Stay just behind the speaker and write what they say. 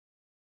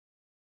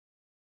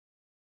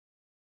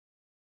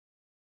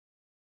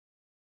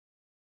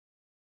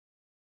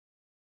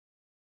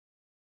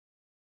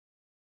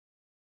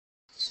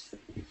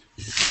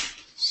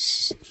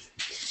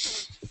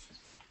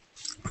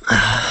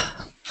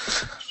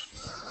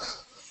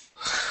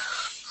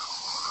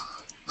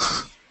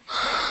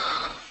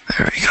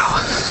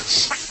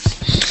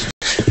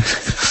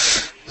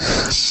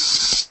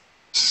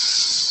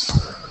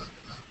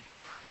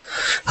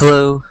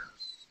Hello.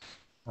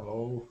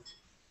 Hello.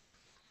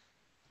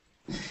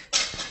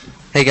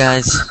 Hey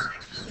guys.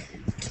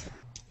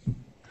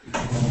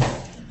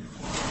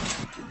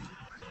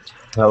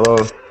 Hello.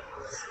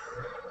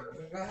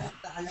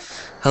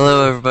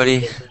 Hello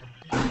everybody.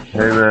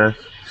 Hey man.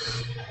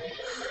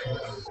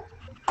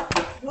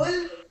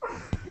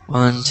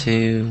 1,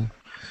 2,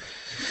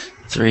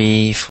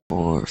 3,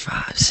 4,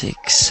 5,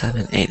 6,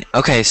 7, 8.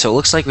 Okay, so it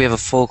looks like we have a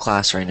full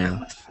class right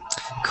now.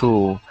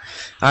 Cool.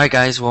 Alright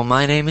guys, well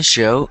my name is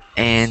Joe,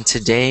 and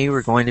today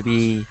we're going to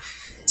be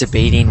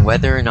debating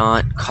whether or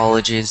not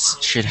colleges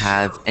should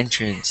have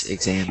entrance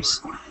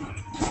exams.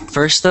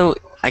 First though,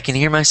 I can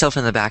hear myself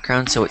in the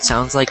background, so it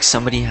sounds like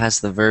somebody has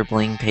the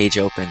Verbling page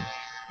open.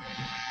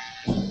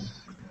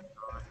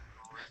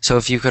 So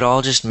if you could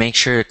all just make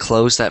sure to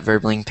close that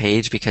Verbling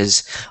page,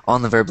 because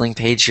on the Verbling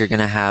page you're going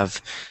to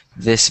have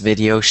this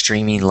video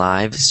streaming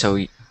live, so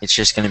it's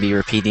just going to be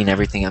repeating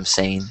everything I'm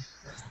saying.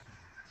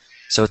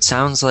 So it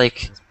sounds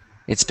like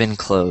it's been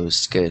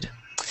closed. Good.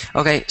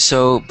 Okay,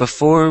 so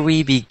before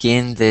we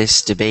begin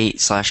this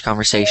debate /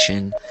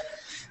 conversation,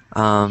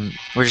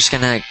 we're just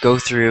going to go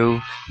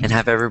through and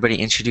have everybody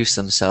introduce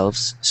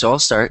themselves. So I'll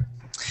start.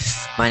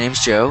 My name's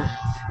Joe,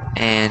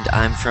 and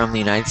I'm from the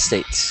United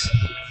States.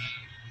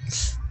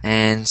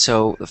 And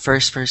so the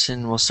first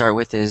person we'll start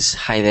with is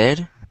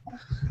Haider.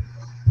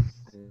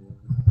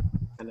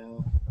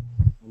 Hello,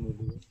 I'm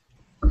Udo.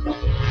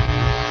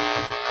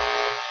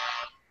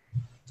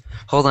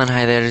 Hold on,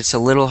 Haider, it's a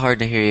little hard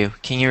to hear you.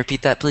 Can you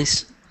repeat that,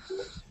 please?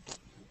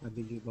 I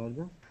beg your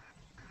pardon?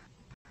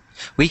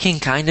 We can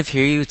kind of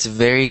hear you, it's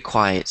very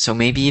quiet. So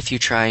maybe if you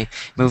try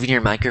moving your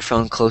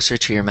microphone closer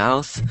to your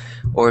mouth,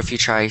 or if you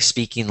try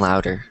speaking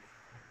louder.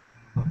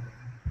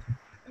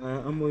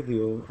 I'm with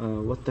you.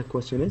 What the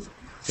question is?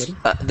 Sorry?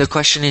 The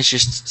question is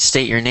just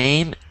state your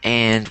name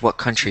and what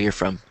country you're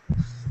from.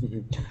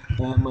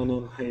 My name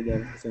is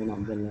Haider Hussein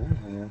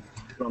Abdullah,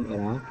 from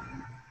Iraq.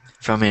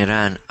 From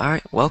Iran.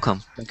 Alright,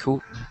 welcome.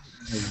 Cool.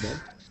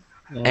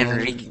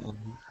 Enrique.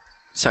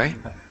 Sorry?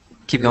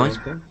 Keep going.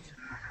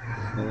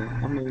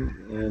 I'm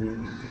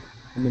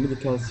a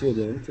medical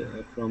student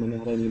from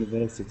Iran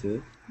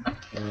University.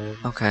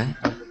 Okay.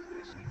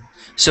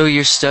 So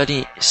you're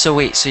studying. So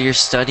wait. So you're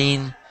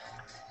studying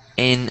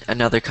in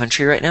another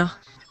country right now?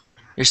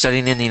 You're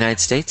studying in the United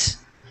States?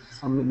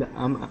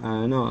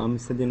 I'm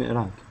studying in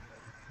Iraq.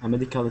 I'm a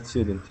medical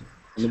student.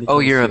 Oh,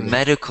 you're a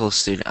medical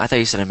student. I thought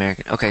you said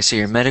American. Okay, so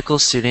you're a medical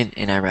student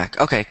in Iraq.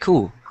 Okay,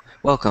 cool.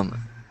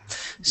 Welcome.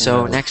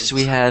 So next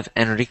we have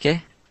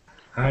Enrique.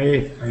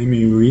 Hi, I'm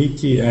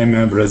Enrique. I'm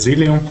a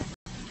Brazilian,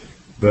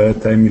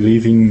 but I'm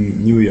living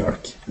in New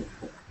York.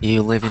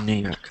 You live in New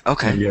York.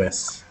 Okay.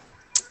 Yes.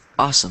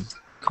 Awesome.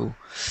 Cool.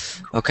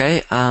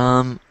 Okay,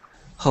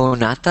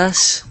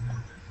 Jonatas?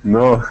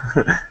 No,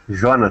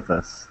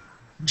 Jonatas.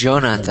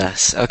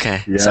 Jonatas.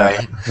 Okay, Yeah.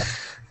 sorry.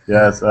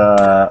 Yes,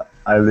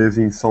 I live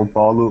in São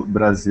Paulo,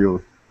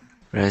 Brazil.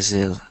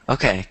 Brazil.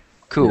 Okay,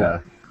 cool. Yeah.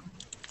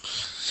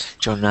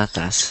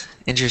 Jonatas.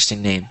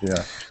 Interesting name.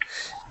 Yeah.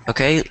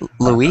 Okay,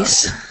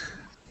 Luis?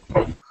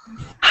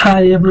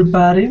 Hi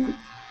everybody,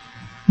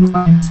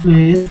 my name is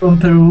Luis from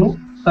Peru,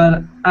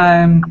 but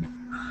I'm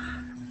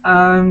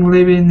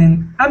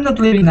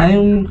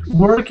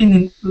working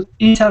in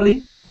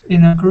Italy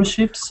in a cruise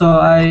ship,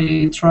 so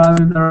I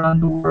travel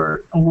around the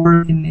world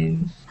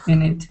working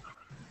in it.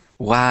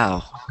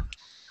 Wow.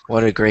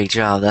 What a great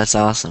job. That's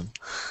awesome.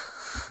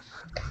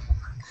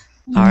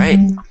 Alright.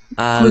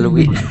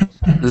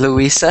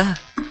 Luisa?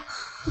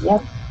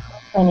 Yep,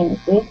 my name is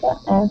Luisa.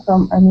 I'm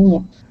from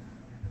Armenia.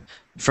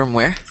 From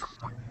where?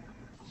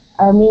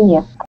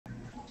 Armenia.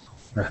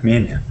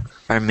 Armenia.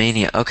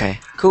 Armenia. Okay,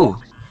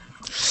 cool.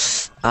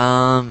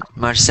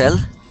 Marcel?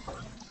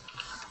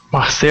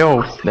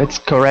 Marcel, that's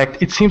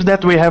correct. It seems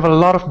that we have a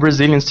lot of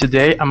Brazilians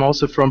today. I'm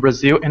also from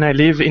Brazil, and I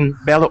live in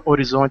Belo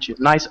Horizonte.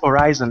 Nice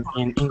horizon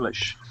in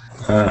English.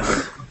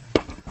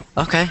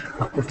 Okay,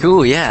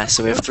 cool, yeah.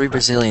 So we have 3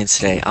 Brazilians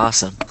today.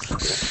 Awesome.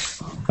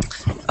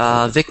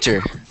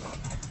 Victor?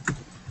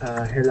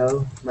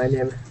 Hello, my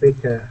name is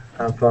Victor.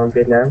 I'm from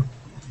Vietnam,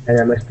 and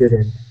I'm a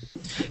student.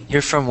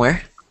 You're from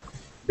where?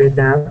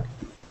 Vietnam.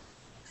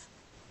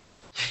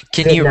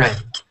 Can you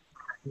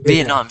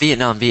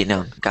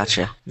Vietnam.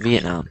 Gotcha.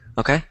 Vietnam.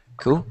 Okay,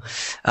 cool.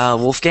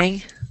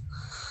 Wolfgang?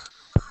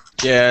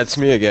 Yeah, it's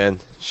me again,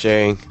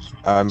 Shane.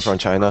 I'm from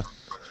China.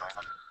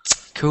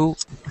 Cool.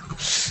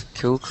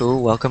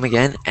 Cool. Welcome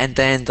again. And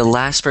then the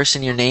last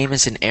person, your name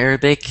is in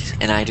Arabic,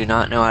 and I do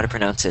not know how to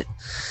pronounce it.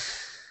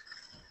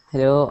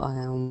 Hello, I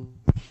am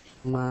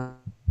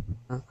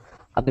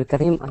Abdul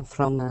Karim. I'm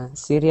from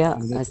Syria.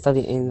 I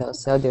study in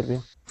Saudi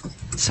Arabia.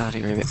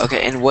 Saudi Arabia.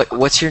 Okay, and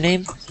what's your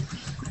name?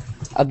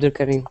 Abdul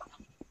Karim.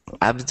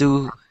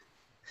 Abdul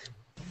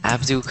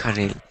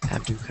Karil.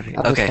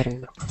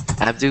 Okay.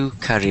 Abdul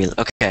Karil.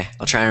 Okay,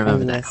 I'll try and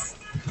remember that.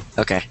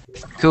 Okay,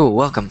 cool.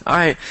 Welcome. All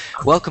right,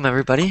 welcome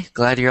everybody.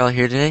 Glad you're all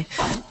here today.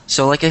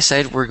 So, like I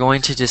said, we're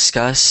going to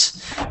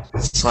discuss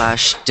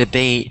 /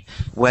 debate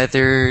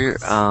whether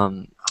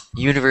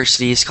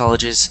universities,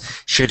 colleges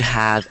should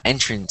have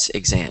entrance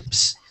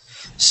exams.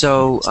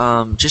 So,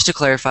 just to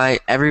clarify,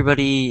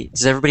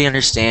 does everybody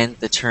understand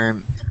the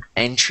term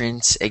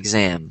entrance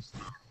exam?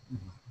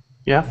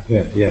 Yeah.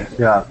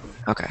 Yeah.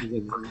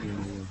 Okay.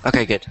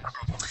 Okay, good.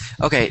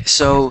 Okay,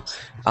 so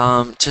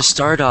to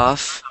start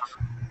off,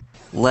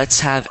 let's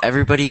have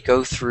everybody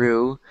go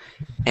through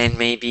and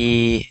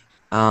maybe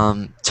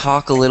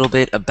talk a little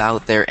bit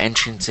about their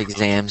entrance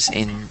exams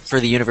for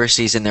the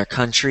universities in their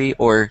country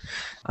or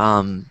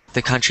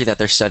the country that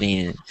they're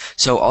studying in.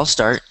 So I'll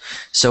start.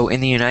 So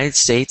in the United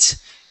States,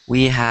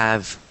 we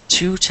have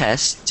two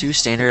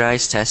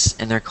standardized tests,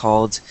 and they're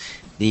called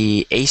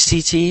the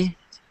ACT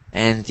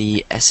and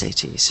the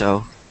SAT.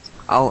 So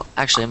I'm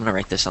gonna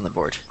write this on the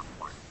board.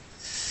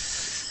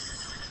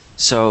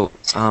 So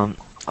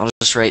I'll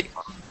just write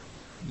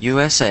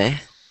USA,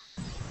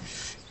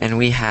 and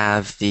we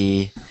have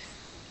the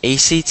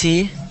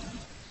ACT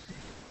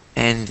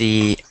and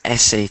the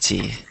SAT.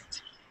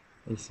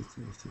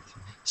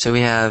 So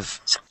we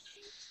have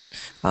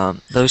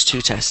those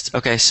two tests.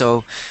 Okay,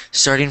 so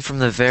starting from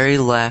the very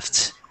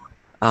left,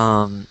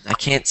 I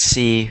can't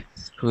see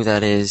who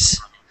that is.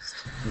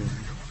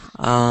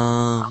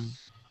 Hi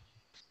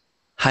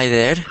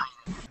there.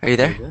 Are you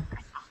there?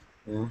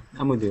 Yeah,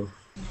 I'm with you.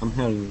 I'm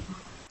hearing you.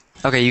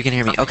 Okay, you can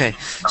hear me. Okay,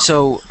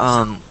 so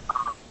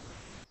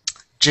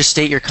just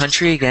state your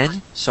country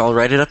again. So I'll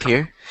write it up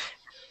here,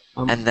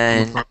 and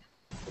then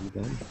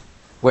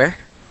where?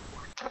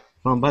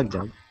 From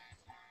Baghdad.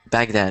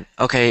 Baghdad.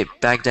 Okay,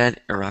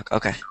 Baghdad, Iraq.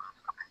 Okay.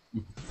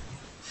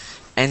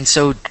 And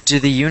so, do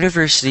the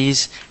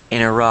universities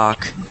in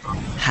Iraq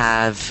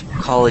have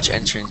college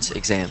entrance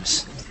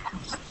exams?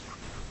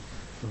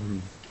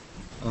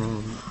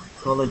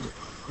 College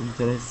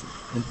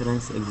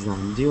entrance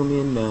exam. Do you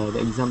mean the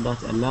exam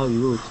that allow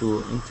you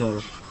to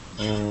enter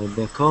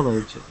the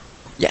college?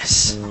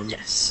 Yes.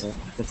 Yes.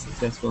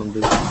 That's one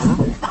big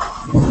exam.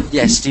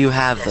 Yes. Do you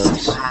have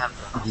those?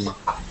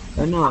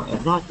 No,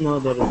 right now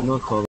there is no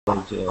college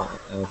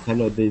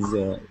follow these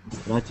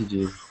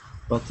strategies,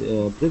 but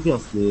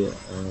previously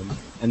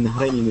in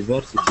Nahrain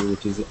University,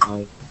 which is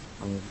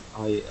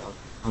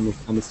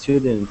I'm a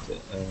student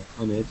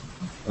on it.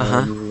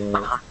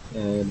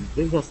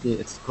 Previously,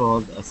 it's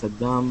called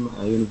Saddam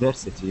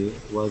University.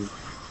 Was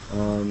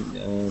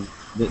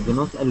they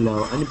not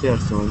allow any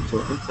person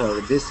to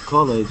enter this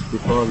college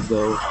before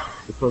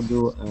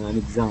do an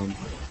exam.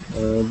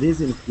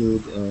 These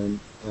include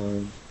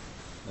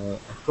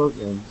of course,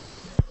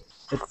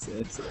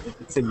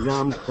 its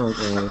exam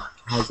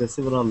has a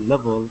several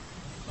level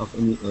of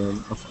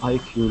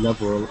IQ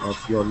level of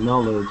your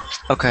knowledge.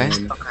 Okay.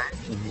 And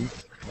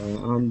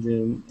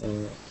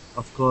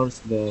of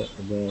course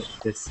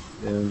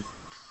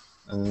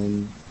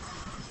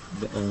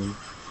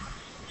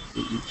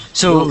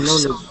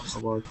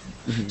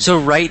So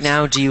right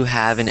now, do you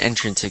have an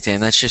entrance exam?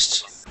 That's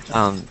just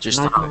no,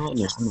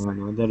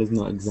 there is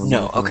no exam.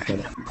 No.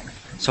 Okay.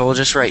 So we'll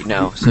just write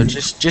no. So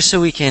just so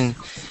we can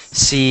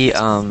see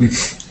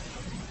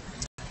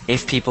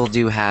if people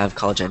do have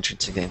college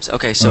entrance exams.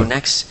 Okay. So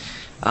next,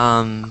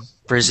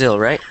 Brazil,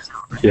 right?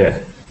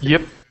 Yeah.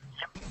 Yep.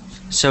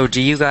 So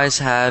do you guys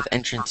have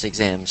entrance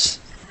exams?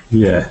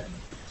 Yeah.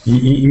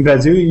 In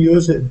Brazil, we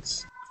use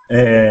it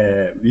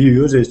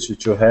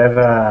to have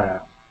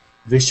a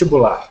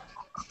vestibular,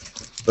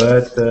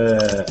 but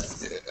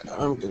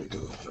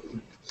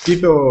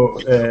people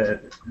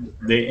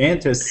the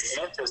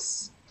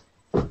entrance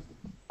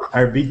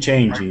are be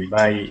changing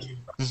by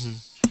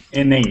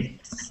NA.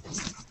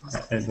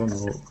 I don't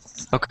know.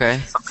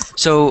 Okay.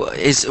 So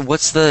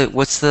what's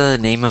the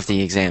name of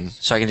the exam?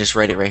 So I can just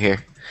write it right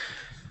here.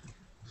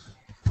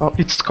 Oh,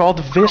 it's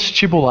called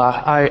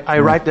vestibular. I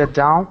write that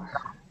down,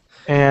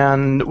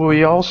 and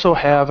we also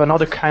have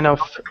another kind of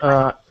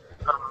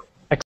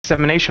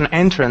examination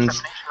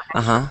entrance.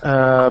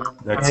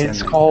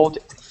 It's called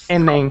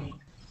ENEM,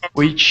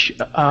 which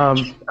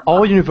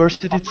all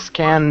universities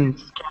can,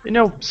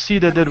 see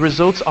the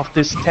results of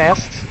this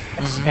test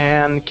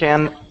and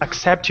can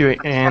accept you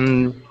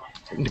in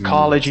the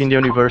college, in the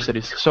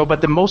universities. So,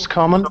 but the most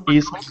common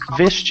is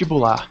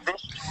vestibular.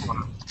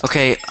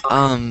 Okay,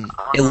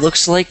 it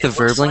looks like the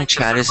Verbling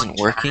chat isn't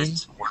working.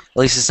 At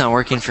least it's not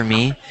working for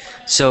me.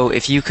 So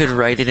if you could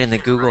write it in the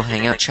Google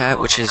Hangout chat,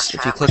 which is,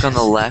 if you click on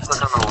the left,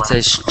 it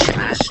says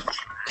chat.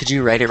 Could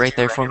you write it right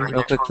there for me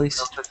real quick,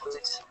 please?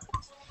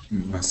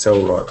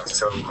 So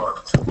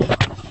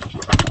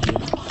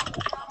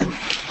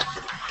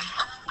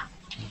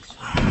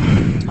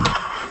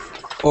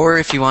Or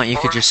if you want, you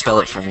could just spell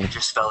it for me.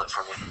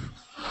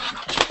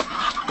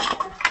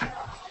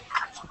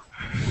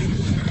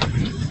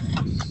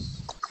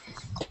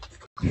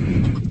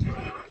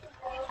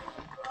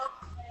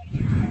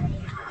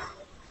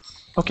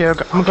 Okay,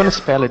 I'm gonna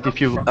spell it if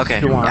you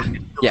want.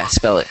 Yeah,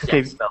 spell it.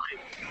 Okay.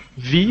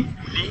 V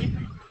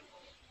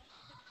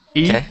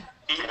E Okay.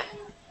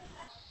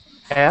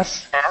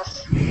 S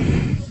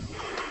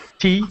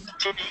T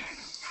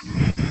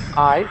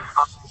I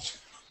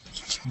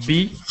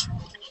B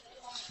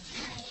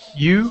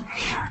U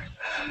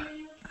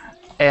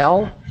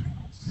L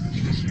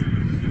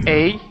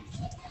A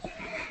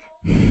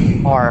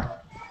R.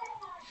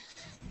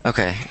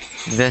 Okay,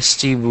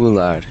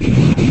 vestibular.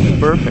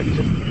 Perfect.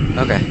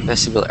 Okay,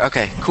 vestibular.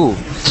 Okay, cool.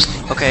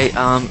 Okay,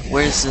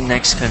 where's the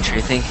next country?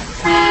 I think,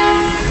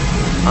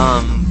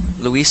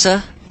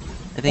 Luisa?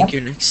 I think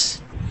you're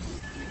next.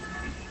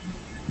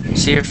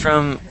 So you're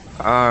from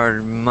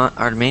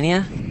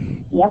Armenia?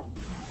 Yep.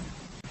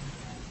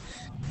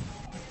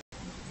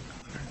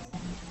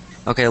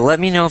 Okay, let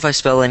me know if I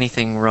spell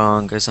anything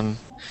wrong, because I'm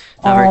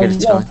not very good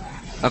at spelling.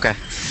 Yes. Okay.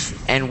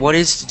 And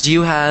do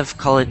you have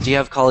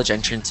college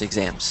entrance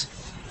exams?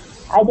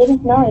 I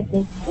didn't know it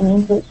is in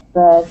English,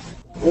 but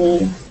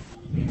we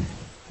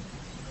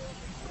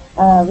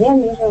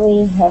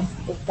usually have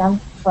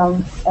exams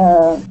from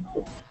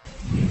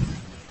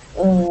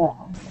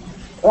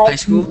like high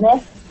school?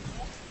 math.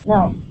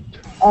 No,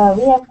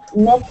 we have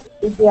math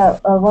if we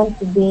want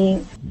to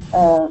be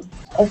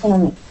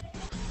economics.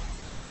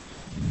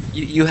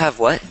 You have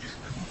what?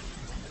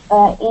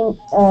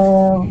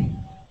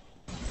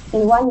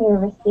 In one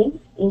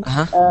university, it's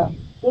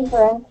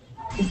different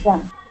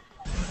exam.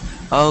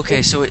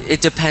 Okay, so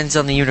it depends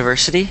on the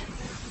university?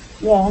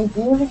 Yeah, and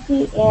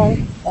university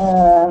and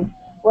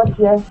what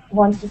you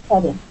want to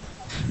study.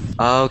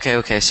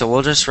 Okay, so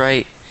we'll just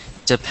write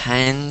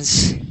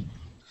depends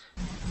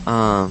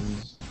on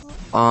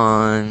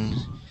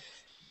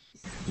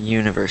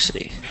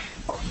university.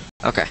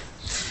 Okay.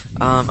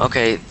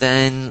 Okay,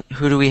 then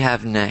who do we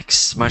have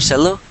next?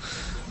 Marcelo?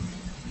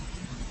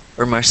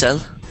 Or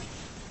Marcel?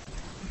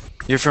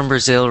 You're from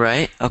Brazil,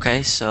 right?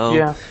 Okay, so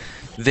Yeah.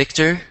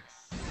 Victor?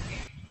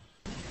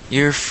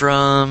 You're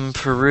from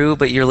Peru,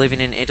 but you're living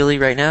in Italy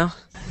right now?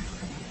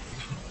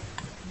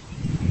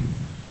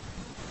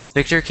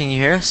 Victor, can you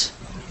hear us?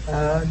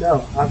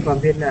 No, I'm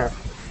from Vietnam.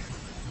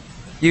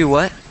 You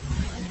what?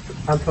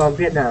 I'm from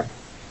Vietnam.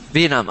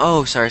 Vietnam.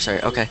 Oh, sorry.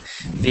 Okay.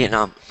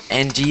 Vietnam.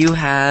 And do you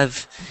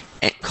have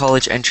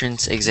college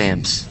entrance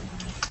exams?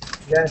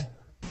 Yes,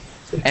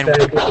 it's And-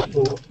 very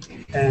difficult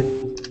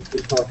and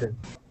important.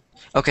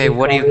 Okay,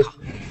 what do you...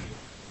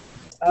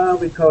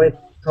 We call it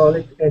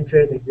college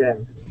entrance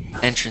exam.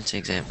 Entrance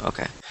exam.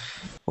 Okay.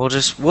 We'll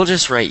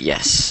just write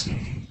yes,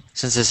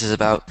 since this is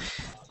about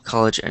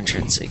college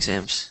entrance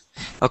exams.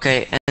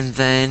 Okay, and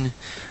then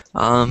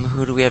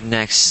who do we have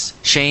next?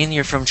 Shane,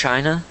 you're from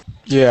China?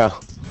 Yeah.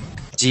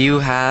 Do you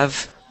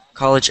have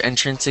college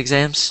entrance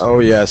exams? Oh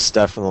yes,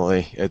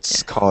 definitely.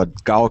 It's called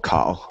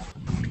Gaokao.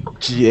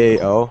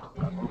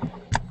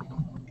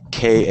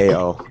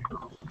 Gaokao.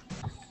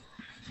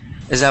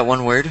 Is that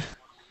one word?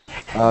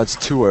 It's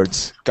two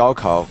words.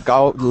 Gaokao.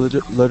 Gao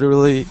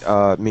literally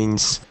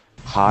means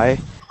high.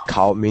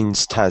 Kao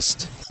means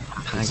test.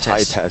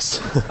 High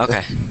test.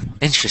 Okay,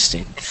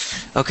 interesting.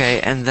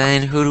 Okay, and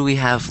then who do we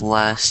have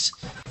last?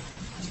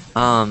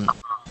 I'm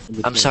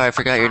sorry, I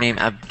forgot your name.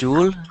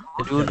 Abdul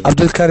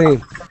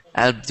Karim.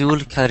 Abdul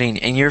Karim,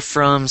 and you're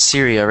from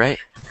Syria, right?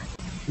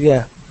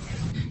 Yeah.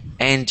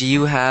 And do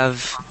you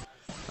have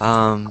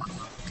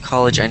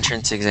college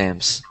entrance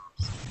exams?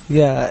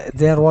 Yeah,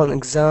 there one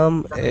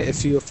exam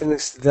if you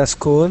finish the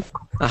school.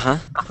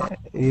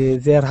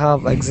 There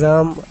have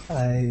exam.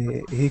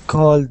 He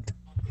called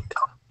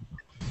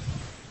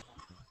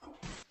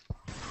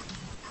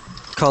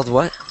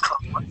what?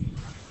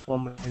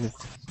 1 minute.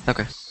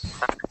 Okay.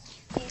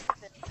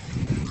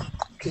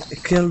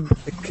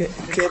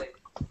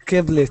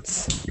 Kiblets.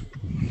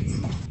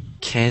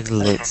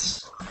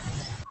 Kidlets.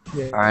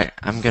 Yeah. Alright,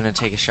 I'm gonna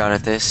take a shot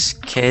at this.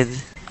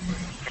 Kidlets.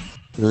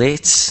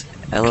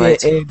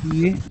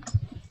 KAB.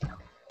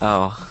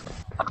 Oh,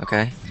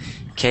 okay.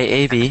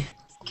 KAB.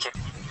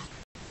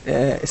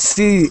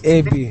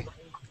 CAB.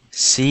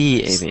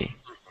 CAB.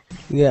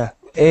 Yeah.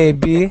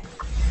 AB.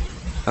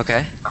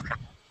 Okay.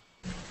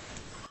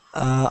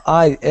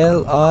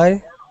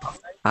 ILI.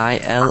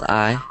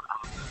 ILI.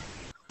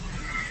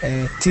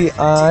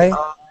 TI.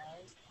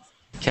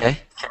 Okay.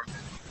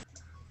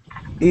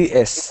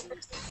 ES.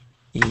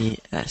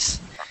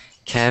 ES.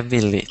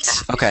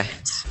 Kabilits. Okay.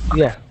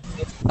 Yeah.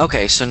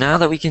 Okay, so now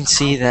that we can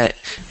see that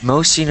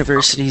most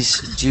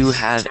universities do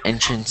have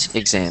entrance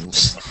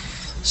exams.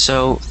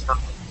 So,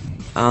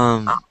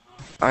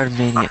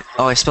 Armenia.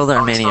 Oh, I spelled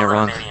Armenia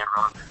wrong.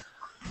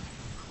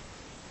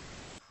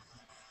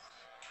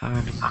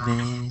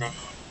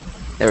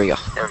 There we go.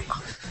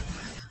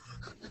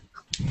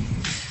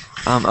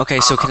 Okay,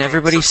 so can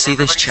everybody see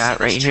this chat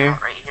right here?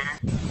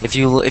 If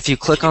you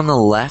click on the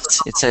left,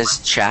 it says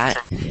chat,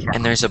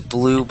 and there's a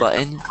blue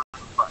button.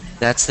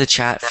 That's the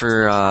chat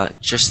for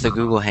just the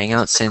Google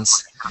Hangout,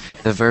 since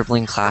the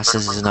Verbling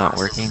classes is not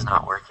working.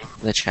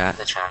 The chat.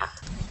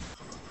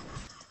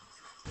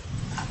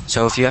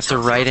 So if you have to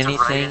write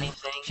anything,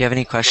 if you have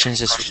any questions,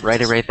 just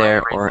write it right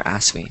there or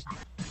ask me.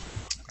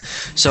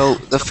 So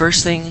the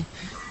first thing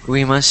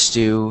we must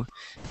do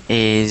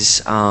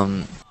is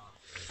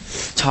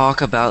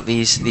talk about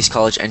these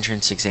college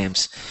entrance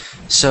exams.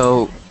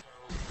 So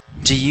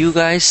do you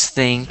guys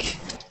think,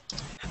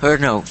 or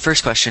no,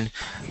 first question,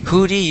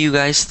 who do you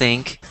guys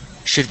think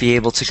should be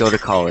able to go to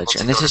college?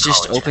 And this is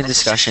just open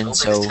discussion,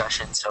 so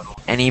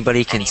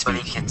anybody can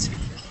speak.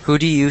 Who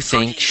do you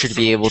think should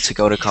be able to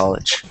go to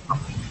college?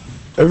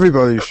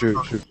 Everybody should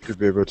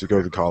be able to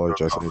go to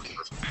college, I think.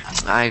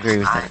 I agree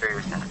with that.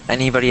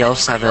 Anybody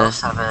else have a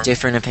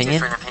different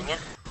opinion?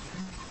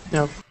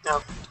 No.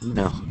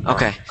 No.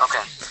 Okay.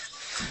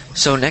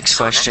 So next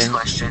question.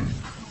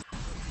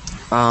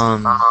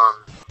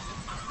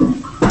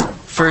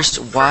 First,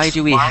 why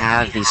do we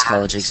have these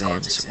college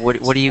exams?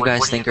 What do you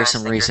guys think are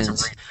some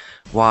reasons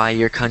why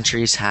your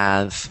countries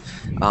have,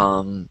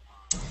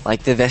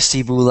 like the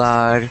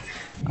vestibular?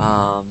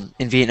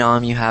 In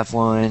Vietnam you have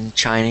one,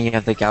 China you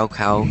have the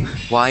Gaokao.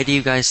 Why do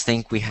you guys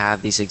think we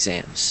have these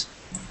exams?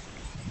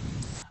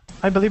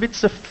 I believe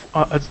it's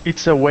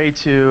a way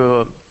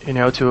to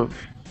to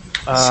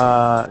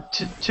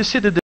see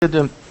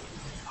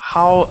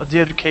how the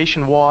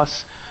education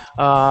was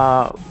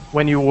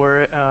when you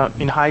were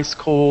in high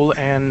school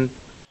and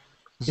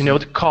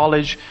the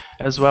college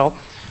as well.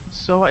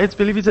 So I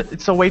believe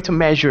it's a way to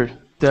measure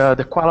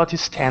the quality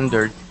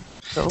standard.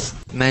 So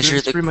measure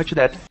it's pretty much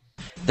that.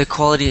 The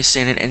quality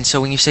standard. And so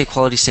when you say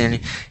quality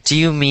standard, do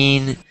you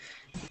mean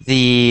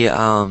the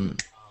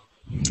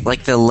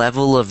like the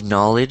level of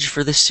knowledge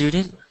for the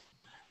student?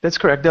 That's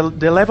correct.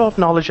 The level of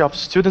knowledge of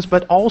students,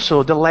 but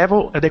also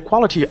the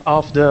quality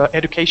of the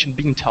education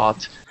being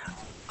taught.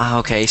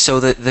 Okay,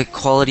 so the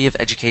quality of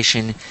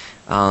education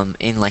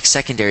in like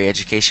secondary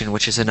education,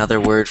 which is another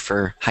word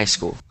for high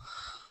school.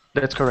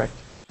 That's correct.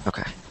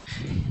 Okay.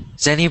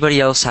 Does anybody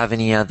else have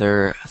any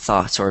other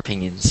thoughts or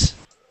opinions?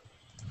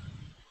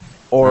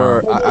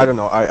 Or I don't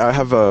know. I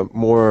have a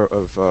more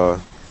of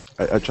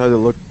I try to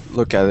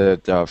look at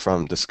it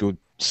from the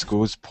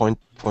school's point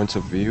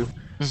of view.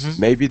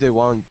 Mm-hmm. Maybe they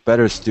want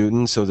better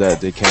students so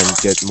that they can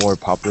get more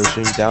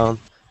publishing down.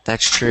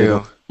 That's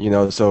true.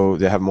 So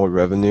they have more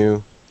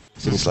revenue,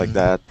 things like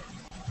that.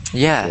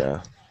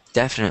 Yeah,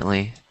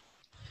 definitely.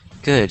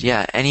 Good.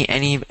 Yeah.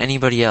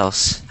 Anybody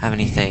else have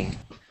anything?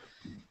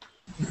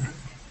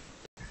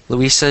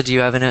 Luisa, do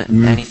you have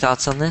any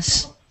thoughts on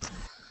this?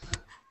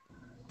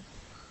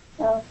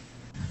 No.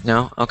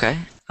 No? Okay.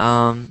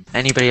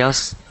 Anybody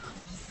else?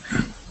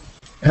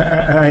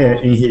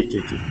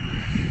 Henrique.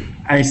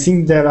 I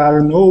think there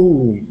are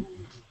no,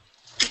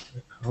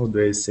 how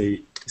do I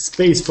say,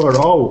 space for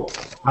all.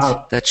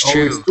 That's all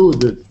true.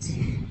 Students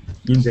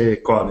in the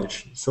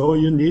college. So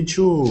you need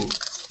to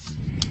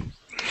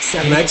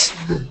select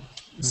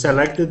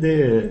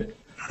the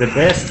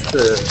best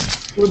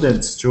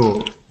students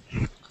to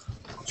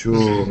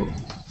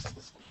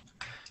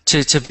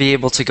be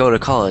able to go to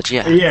college.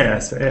 Yeah.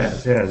 Yes.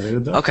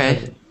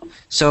 Okay.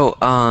 So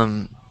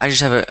I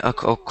just have a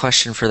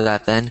question for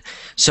that then.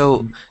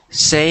 So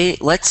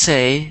let's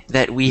say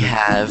that we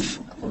have,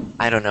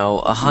 I don't know,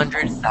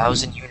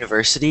 100,000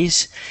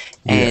 universities,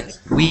 and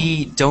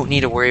we don't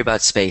need to worry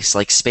about space.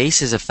 Like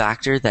space is a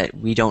factor that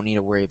we don't need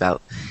to worry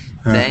about.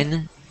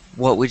 Then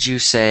what would you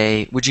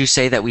say? Would you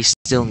say that we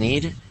still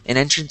need an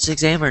entrance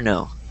exam or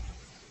no?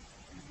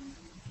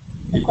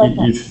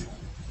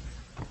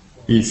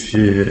 If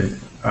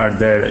are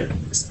there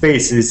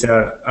spaces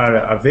are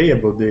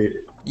available,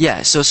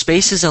 yeah, so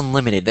space is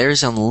unlimited.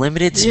 There's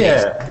unlimited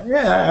space.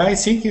 Yeah. I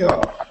think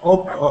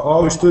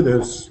all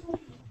students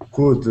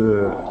could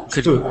go to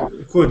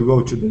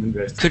the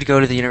university. Could go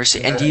to the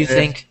university. And do you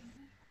think?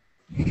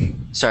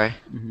 Sorry.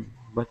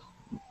 But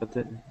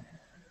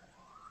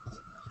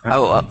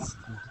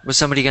was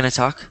somebody gonna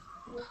talk?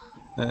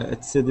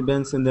 It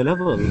depends on the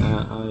level.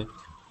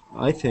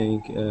 I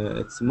think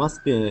it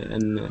must be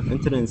an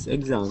entrance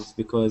exams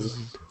because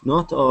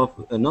not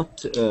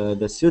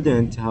the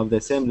student have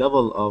the same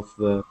level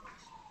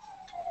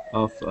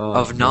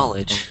of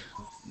knowledge,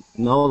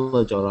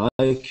 or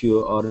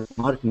IQ or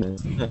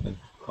smartness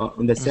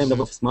on the same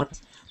level of smart.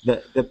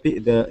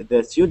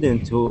 The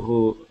student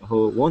who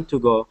want to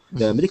go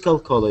the medical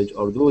college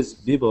or those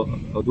people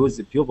or those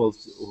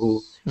pupils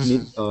who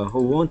need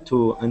who want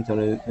to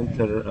enter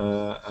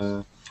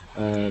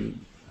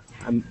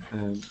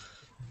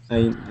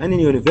any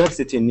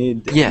university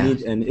need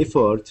an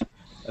effort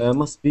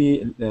must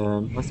be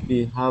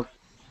have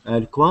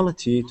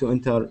quality to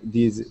enter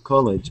this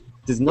college.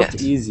 It is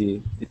not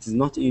easy. It is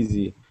not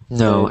easy.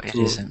 No, it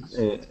isn't.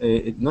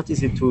 It's not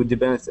easy to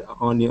depend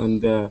only on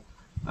the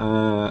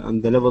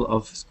level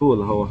of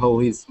school, how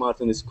he's smart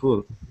in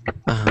school.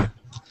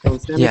 So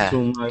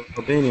to my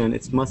opinion,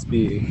 it must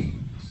be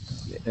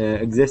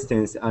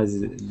existence as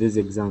this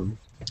exam.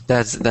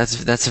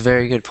 That's a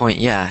very good point.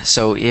 Yeah.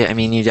 So I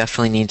mean, you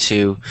definitely need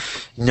to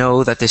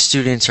know that the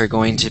students are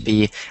going to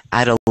be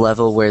at a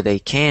level where they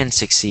can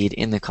succeed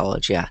in the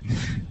college. Yeah.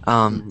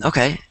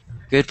 Okay.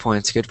 Good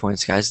points,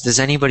 guys. Does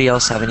anybody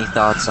else have any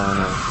thoughts on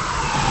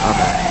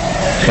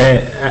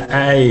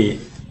that?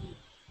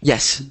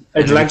 Yes.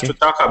 I'd like to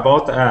talk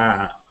about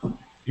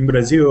in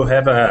Brazil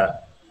have a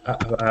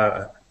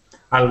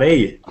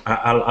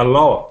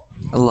law.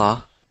 A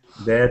law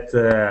that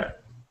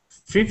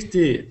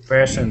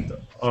 50%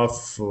 of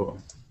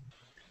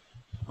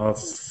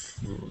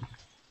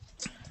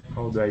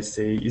how do I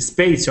say,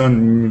 space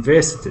on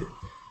university.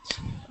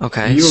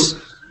 Okay.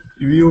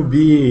 Will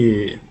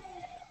be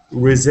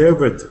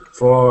reserved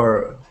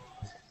for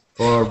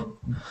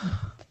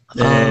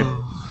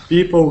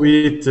people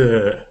with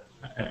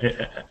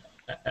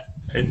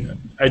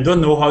I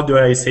don't know how do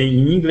I say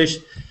in English,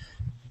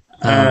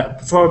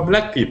 for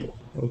black people.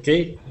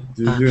 Okay.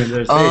 Do you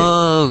understand?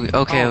 Oh,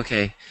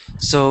 okay.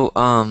 So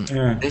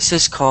this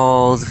is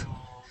called.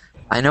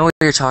 I know what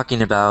you're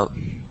talking about.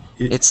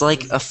 It's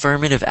like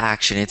affirmative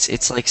action.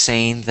 It's like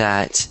saying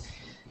that,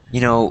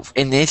 you know,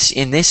 in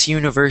this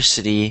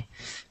university,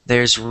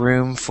 there's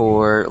room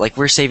for, like,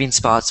 we're saving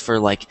spots for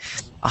like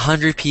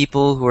 100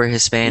 people who are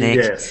Hispanic,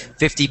 Yes.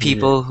 50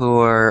 people who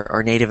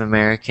are Native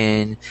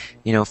American,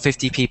 you know,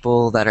 50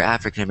 people that are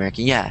African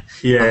American. Yeah.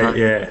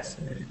 Yes.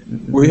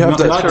 We have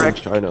that in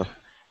correct. China.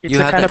 It's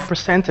a kind of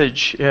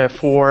percentage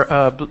for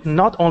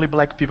not only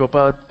black people,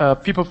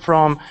 but people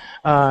from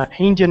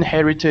Indian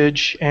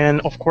heritage,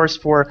 and of course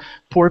for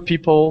poor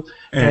people,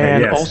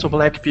 and yes. also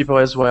black people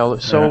as well.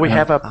 So we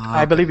have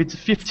I believe it's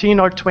 15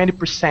 or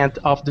 20%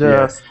 of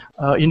the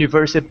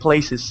university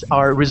places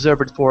are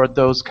reserved for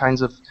those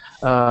kinds of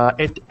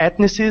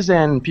ethnicities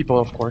and people,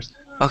 of course.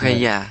 Okay,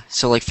 yeah.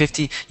 So like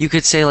 50, you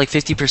could say like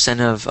 50%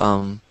 of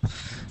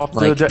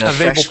like the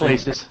available freshmen.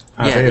 places.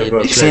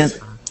 Yeah.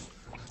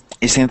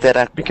 Isn't that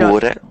a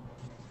quota?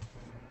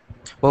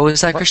 What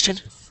was that,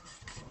 Christian?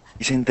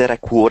 Isn't that a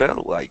quota,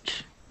 like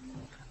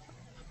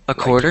a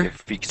quarter? Like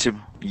a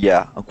victim?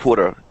 Yeah, a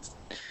quarter.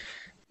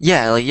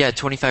 Yeah,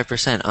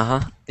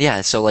 25%.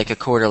 Yeah, so like a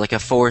quarter, like a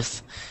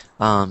fourth.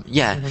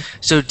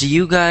 So do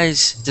you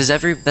guys?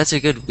 That's a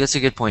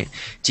good point.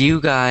 Do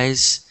you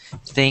guys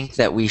think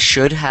that we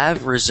should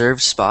have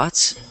reserved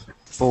spots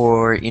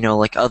for, you know,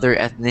 like other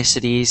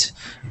ethnicities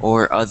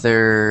or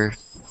other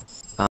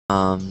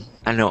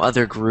I don't know,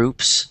 other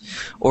groups,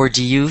 or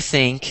do you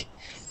think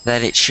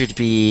that it should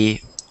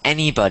be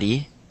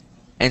anybody?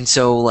 And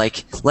so,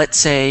 like, let's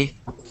say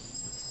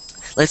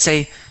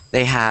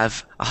they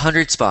have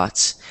 100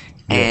 spots,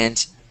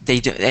 and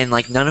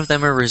like none of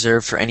them are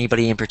reserved for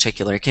anybody in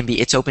particular.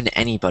 It's open to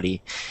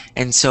anybody,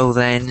 and so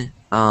then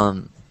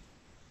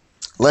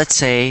let's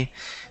say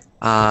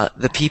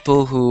the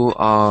people who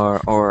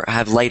are or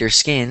have lighter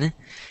skin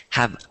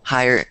have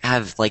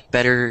like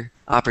better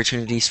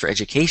opportunities for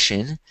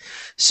education,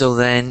 so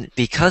then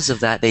because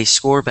of that they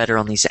score better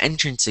on these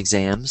entrance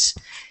exams,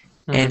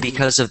 and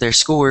because of their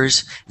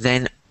scores,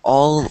 then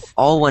all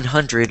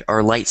 100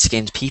 are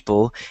light-skinned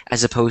people,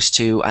 as opposed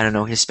to, I don't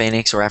know,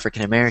 Hispanics or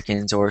African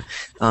Americans or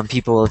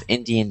people of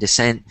Indian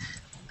descent.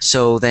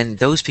 So then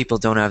those people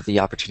don't have the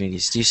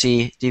opportunities. Do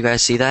you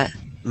guys see that?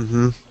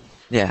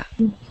 Yeah.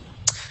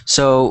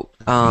 So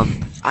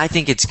I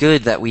think it's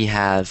good that we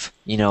have,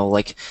 you know,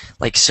 like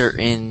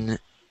certain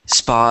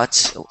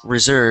spots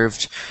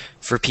reserved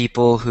for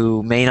people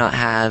who may not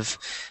have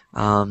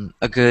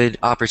a good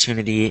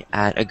opportunity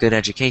at a good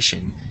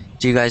education.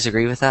 Do you guys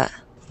agree with that?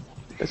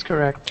 That's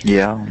correct.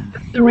 Yeah.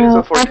 The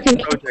reason for the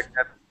project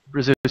that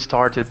Brazil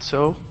started,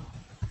 so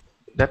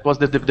that was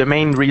the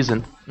main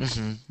reason.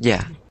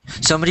 Yeah.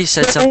 Somebody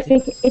said but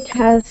something. I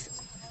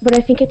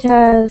think it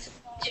has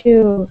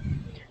to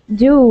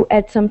do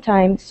at some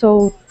time.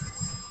 So,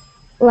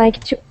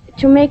 like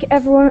to make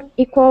everyone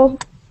equal,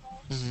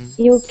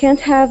 you can't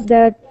have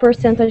that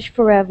percentage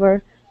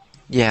forever.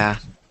 Yeah,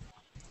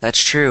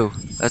 that's true.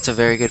 That's a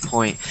very good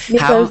point.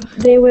 Because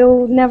they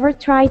will never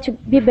try to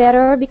be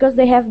better because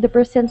they have the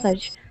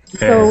percentage.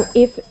 So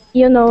if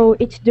you know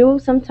it's due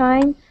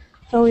sometime,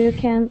 so you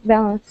can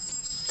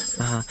balance.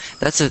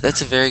 That's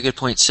a very good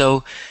point.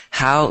 So,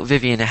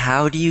 Vivian,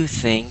 how do you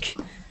think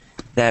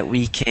that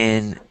we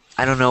can,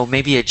 I don't know,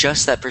 maybe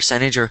adjust that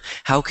percentage, or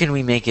how can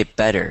we make it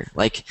better?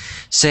 Like,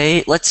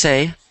 let's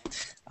say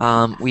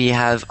we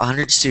have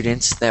 100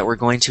 students that we're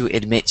going to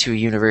admit to a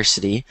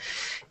university,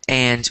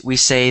 and we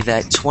say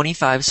that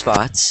 25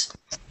 spots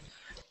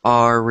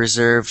are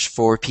reserved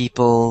for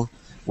people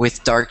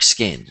with dark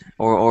skin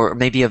or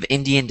maybe of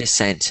Indian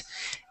descent,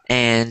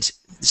 and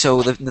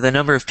so the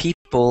number of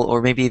people, or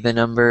maybe the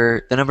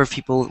number of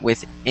people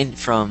with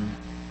Indian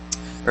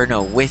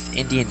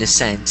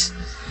descent,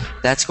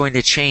 that's going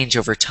to change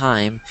over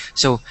time.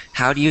 So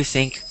how do you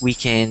think we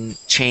can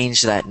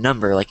change that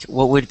number? Like,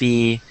 what would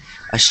be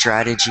a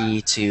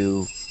strategy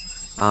to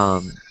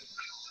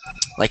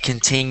like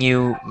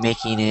continue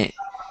making it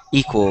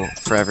equal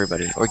for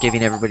everybody, or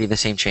giving everybody the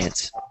same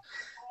chance?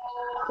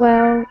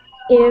 Well,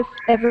 if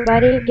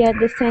everybody get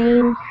the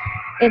same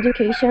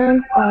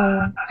education,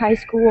 high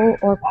school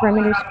or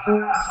primary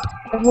school,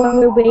 everyone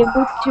will be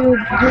able to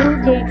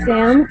do the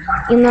exam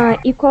in an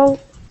equal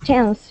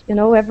chance. You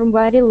know,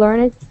 everybody learn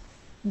it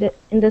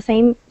in the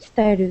same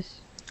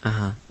status.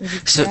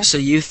 So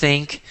you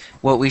think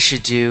what we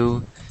should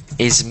do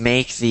is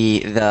make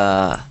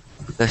the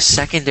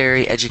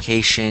secondary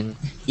education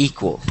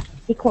equal?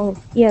 Equal,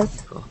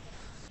 yes.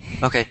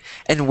 Okay,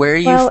 and where are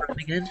you from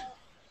again?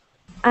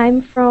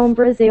 I'm from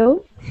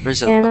Brazil.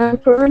 Brazil. And I'm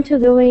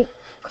currently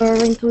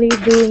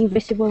doing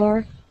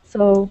vestibular.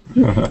 So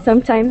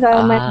sometimes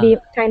I might be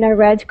kind of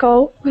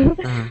radical.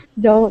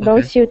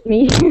 Don't shoot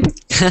me.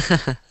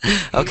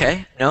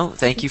 Okay, no,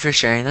 thank you for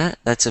sharing that.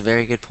 That's a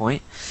very good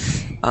point.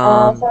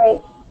 Sorry,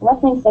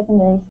 what means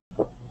secondary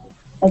school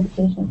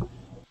education?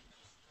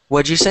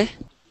 What'd you say?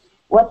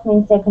 What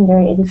means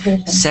secondary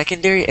education?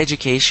 Secondary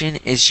education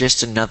is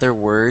just another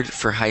word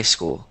for high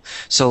school.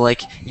 So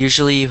like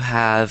usually you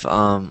have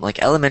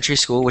like elementary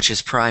school, which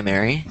is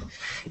primary.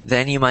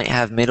 Then you might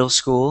have middle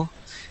school,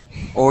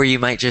 or you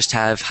might just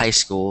have high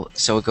school.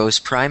 So it goes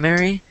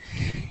primary,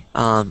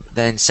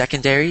 then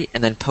secondary,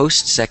 and then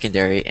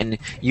post-secondary. And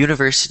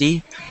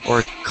university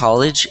or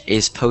college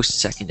is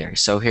post-secondary.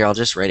 So here, I'll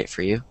just write it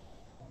for you.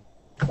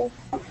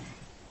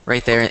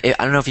 Right there.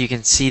 I don't know if you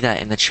can see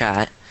that in the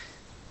chat.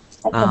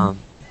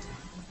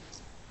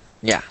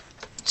 Yeah.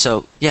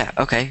 So, yeah,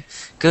 okay.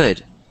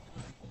 Good.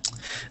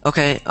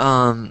 Okay,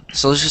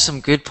 so those are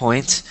some good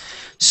points.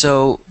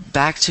 So,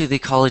 back to the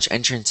college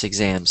entrance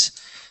exams.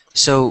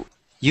 So,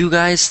 you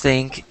guys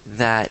think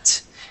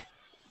that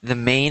the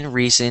main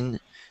reason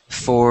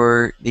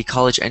for the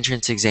college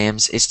entrance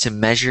exams is to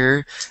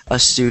measure a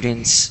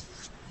student's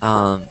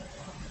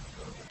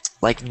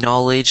like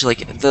knowledge,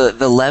 like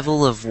the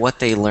level of what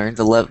they learned,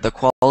 the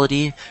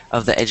quality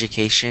of the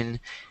education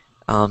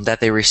that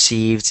they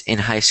received in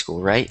high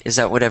school, right? Is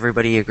that what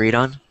everybody agreed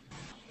on?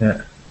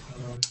 Yeah.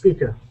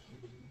 Peter,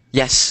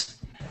 Yes.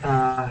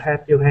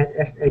 have you had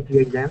SAT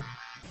exam?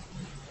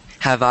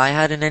 Have I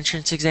had an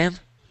entrance exam?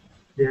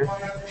 Yes.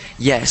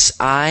 Yes,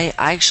 I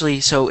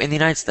actually, so in the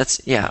United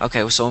States, yeah,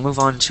 okay, so we'll move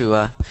on to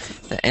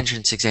the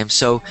entrance exam.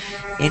 So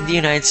in the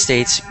United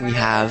States, we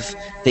have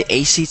the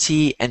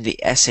ACT and the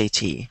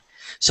SAT.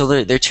 So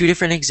they're two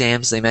different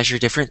exams, they measure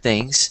different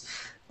things.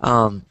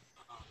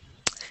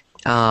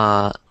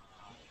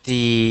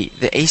 The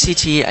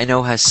ACT I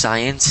know has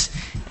science,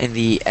 and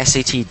the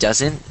SAT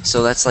doesn't,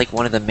 so that's like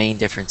one of the main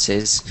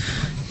differences.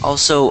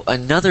 Also,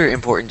 another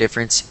important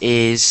difference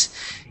is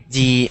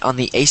on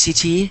the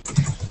ACT,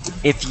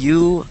 if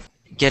you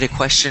get a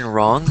question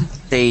wrong,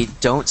 they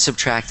don't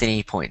subtract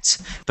any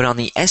points. But on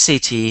the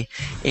SAT,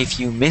 if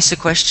you miss a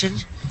question,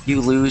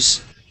 you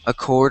lose a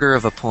quarter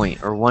of a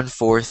point, or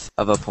 1/4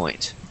 of a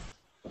point.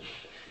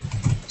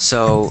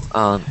 So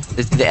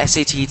the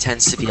SAT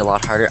tends to be a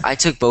lot harder. I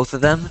took both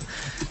of them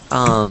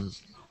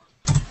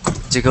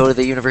to go to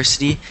the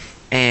university,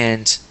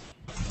 and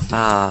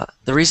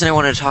the reason I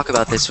wanted to talk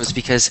about this was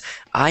because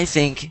I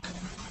think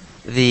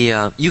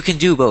you can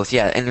do both.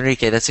 Yeah,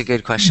 Enrique, that's a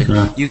good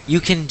question.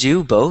 You can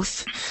do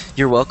both.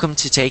 You're welcome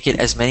to take it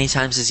as many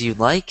times as you'd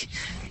like,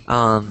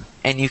 and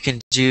you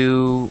can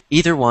do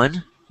either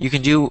one. You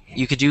could do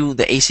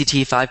the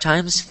ACT 5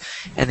 times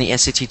and the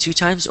SAT 2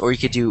 times, or you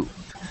could do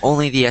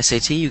only the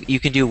SAT. You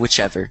can do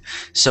whichever.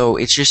 So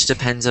it just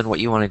depends on what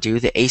you want to do.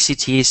 The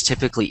ACT is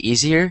typically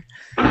easier,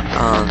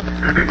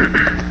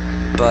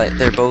 but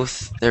they're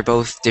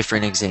both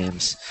different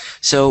exams.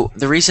 So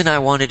the reason I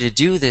wanted to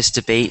do this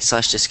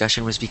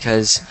debate/discussion was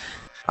because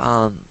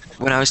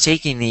when I was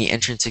taking the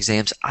entrance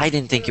exams, I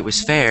didn't think it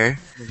was fair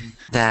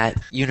that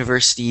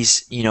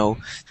universities,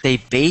 they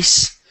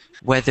base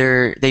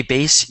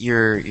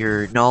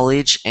your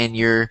knowledge and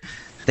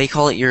they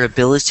call it your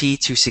ability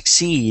to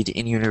succeed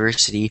in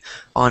university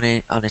on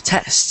a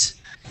test.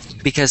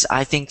 Because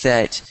I think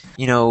that,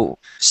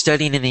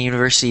 studying in the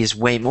university is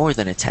way more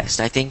than a test.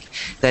 I think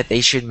that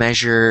they should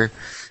measure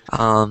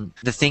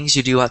the things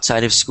you do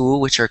outside of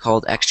school, which are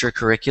called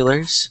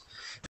extracurriculars,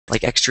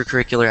 like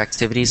extracurricular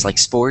activities like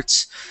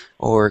sports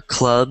or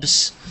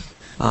clubs.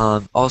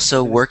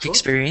 Also work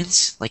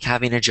experience, like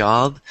having a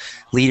job,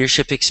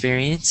 leadership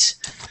experience.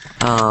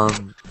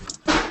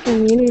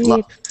 Community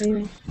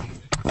experience.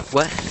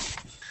 What?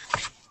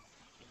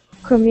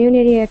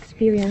 Community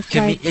experience.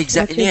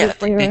 Exactly. Yeah,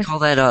 they call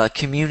that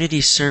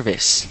community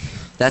service.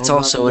 That's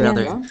also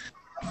another.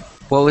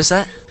 What was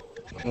that?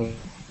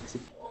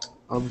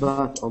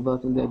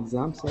 About in the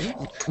exam, sorry?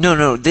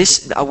 No.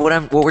 This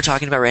what we're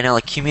talking about right now,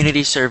 like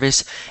community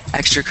service,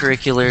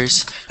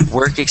 extracurriculars,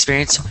 work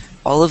experience.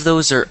 All of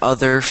those are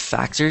other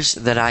factors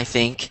that I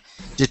think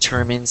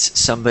determines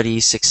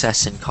somebody's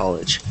success in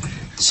college.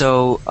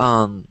 So,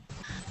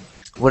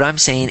 what I'm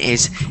saying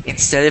is,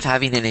 instead of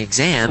having an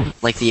exam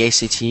like the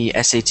ACT,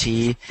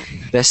 SAT,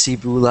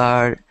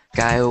 Vestibular,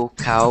 Gaio,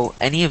 Cow,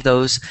 any of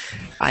those,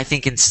 I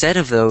think instead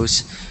of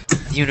those,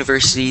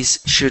 universities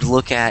should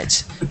look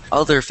at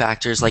other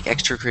factors like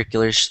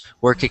extracurriculars,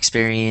 work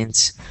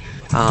experience,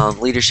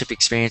 leadership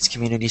experience,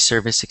 community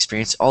service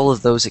experience, all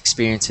of those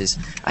experiences.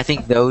 I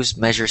think those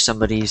measure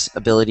somebody's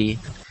ability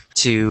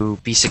to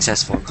be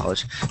successful in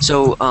college.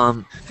 So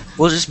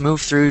we'll just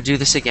move through, do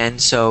this again.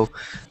 So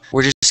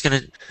we're just going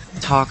to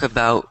talk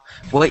about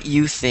what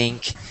you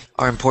think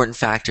are important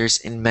factors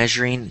in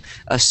measuring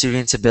a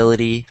student's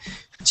ability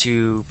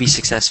to be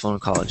successful in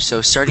college.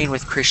 So starting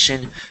with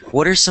Christian,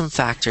 what are some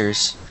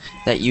factors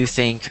that you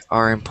think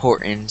are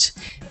important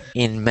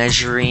in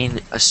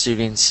measuring a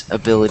student's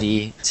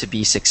ability to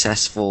be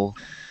successful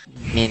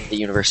in the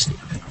university?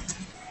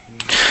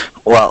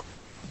 Well,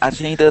 I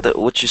think that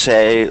what you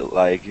say,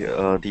 like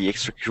the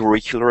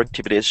extracurricular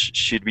activities,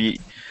 should be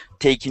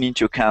taken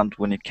into account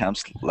when it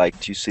comes like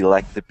to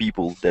select the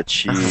people that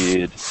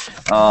should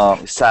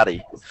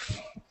study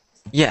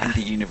in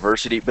the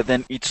university. But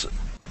then it's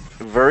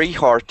very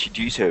hard to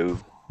do so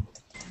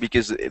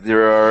because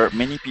there are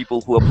many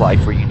people who apply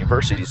for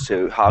universities.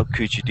 So how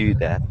could you do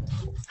that?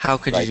 How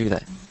could you do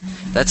that?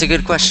 That's a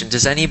good question.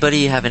 Does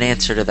anybody have an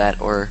answer to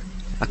that or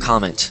a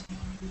comment?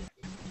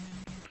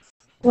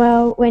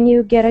 Well, when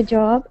you get a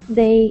job,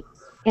 they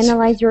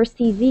analyze your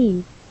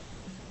CV.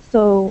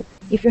 So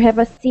if you have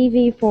a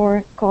CV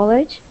for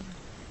college,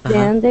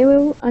 then they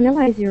will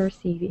analyze your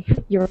CV,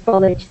 your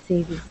college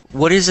CV.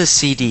 What is a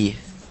CD?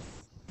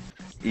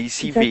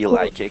 ECV,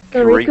 like a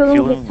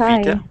curriculum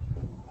vitae.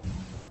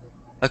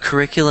 A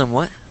curriculum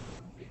what?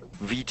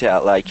 Vitae,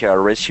 like a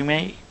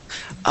resume.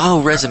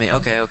 Oh, resume.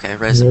 Okay,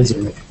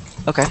 resume.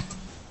 Okay.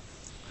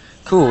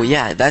 Cool.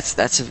 Yeah,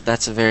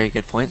 that's a very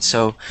good point.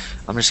 So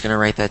I'm just gonna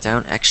write that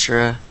down.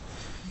 Extra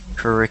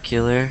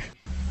curricular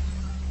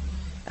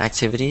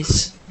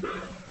activities.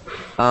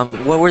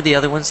 What were the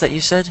other ones that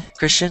you said,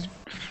 Christian?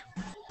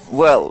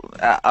 Well,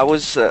 I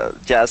was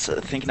just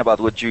thinking about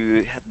what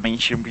you had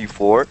mentioned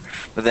before,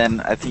 but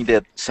then I think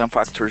that some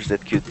factors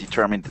that could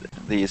determine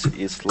this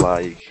is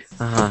like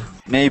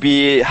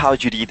maybe how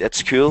you did at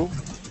school.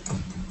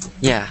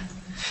 Yeah.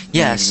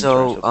 Yeah.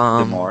 So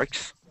the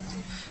marks.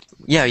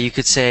 Yeah, you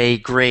could say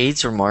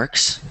grades or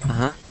marks.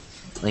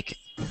 Like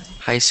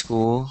high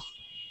school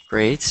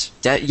grades.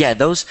 Yeah,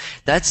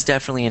 that's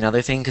definitely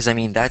another thing because I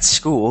mean that's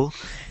school.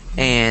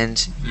 And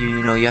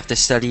you know you have to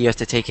study, you have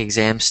to take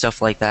exams,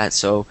 stuff like that.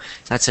 So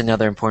that's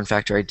another important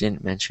factor I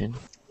didn't mention.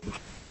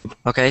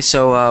 Okay,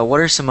 so what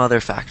are some other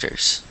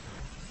factors?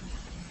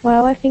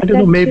 Well, I think that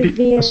should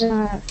be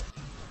a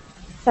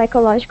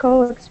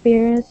psychological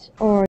experience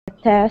or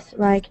test,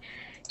 like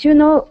to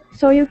know,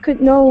 so you could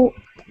know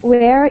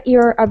where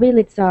your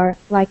abilities are,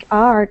 like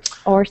art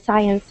or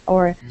science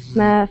or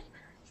math.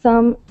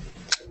 Some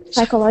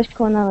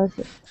psychological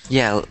analysis.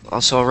 Yeah,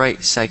 also I'll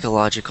write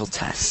psychological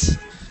tests.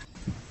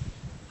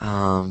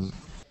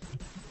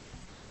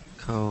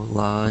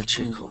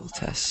 Psychological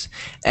tests.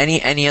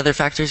 Any other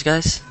factors,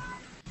 guys?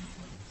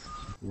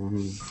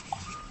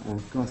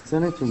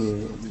 Concerning to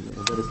me,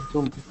 there is two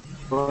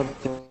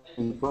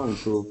important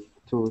points to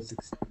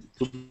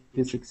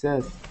be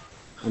success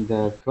in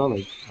the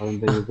college or in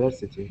the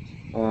university.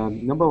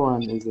 Number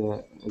one is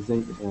the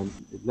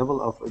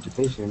level of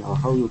education or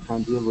how you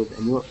can deal with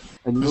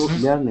a new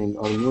learning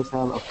or a new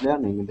style of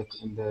learning in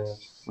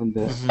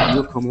the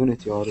new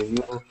community or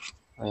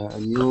a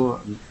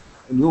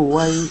new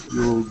way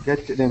you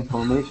get the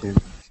information.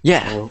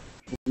 Yeah.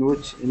 In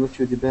which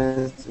you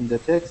depend on the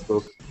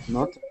textbook,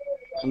 not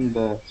on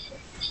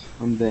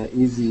the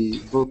easy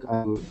book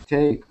I will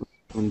take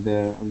on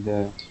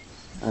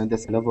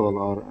this level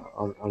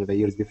or the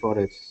years before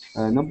it.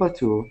 Number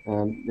two,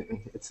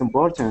 it's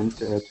important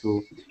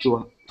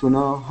to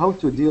know how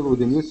to deal with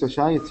the new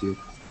society.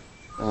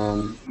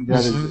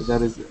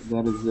 There is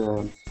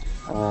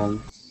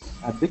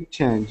a big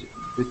change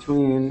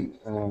between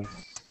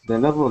the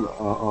level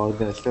or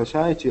the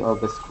society of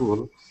the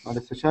school or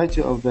the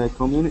society of the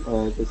community,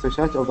 the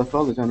society of the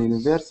college and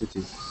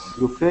university.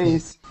 You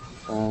face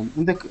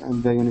in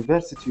the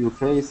university, you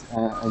face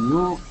a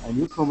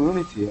new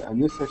community, a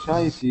new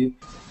society.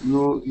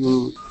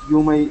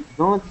 You may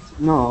don't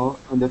know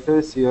in the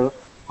first year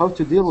how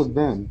to deal with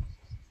them.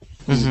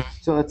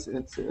 So it's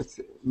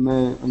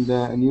and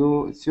the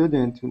new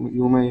student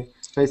you may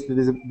face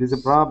this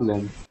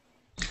problem.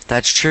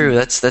 That's true.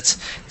 That's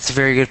a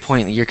very good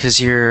point. Because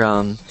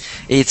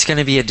it's going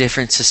to be a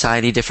different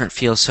society, different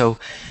feel. So,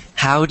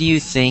 how do you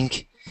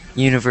think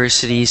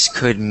universities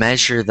could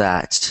measure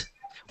that,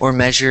 or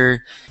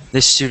measure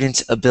the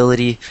student's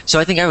ability? So,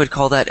 I think I would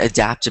call that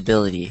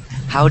adaptability.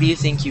 How do you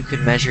think you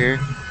could measure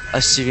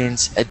a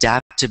student's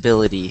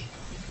adaptability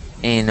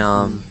in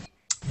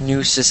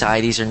new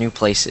societies or new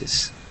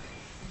places?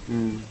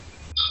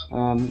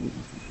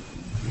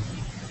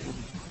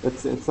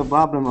 It's a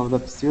problem of the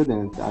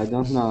student. I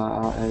don't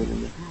know.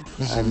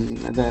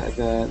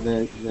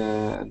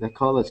 The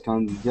college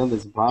can deal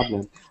this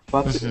problem,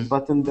 but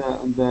in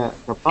the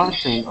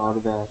parting or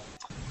the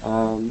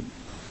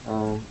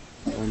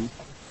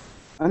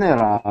in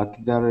Iraq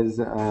there is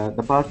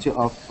the party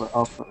of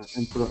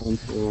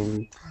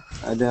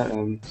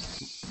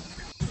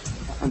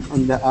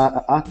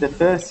at the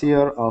first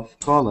year of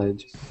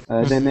college,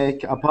 they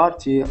make a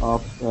party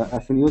of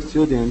a new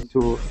student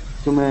to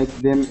make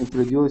them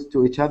introduced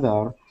to each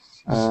other,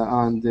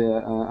 and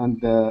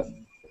the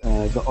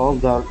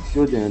older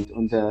student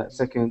on the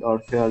second or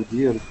third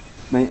year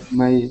may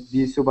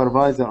be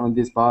supervisor on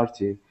this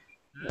party.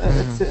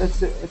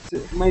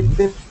 It's might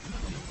be.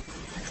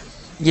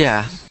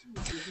 Yeah.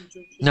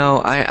 No,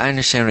 I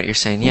understand what you're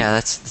saying. Yeah,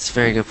 that's a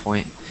very good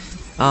point.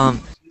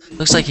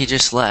 Looks like he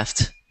just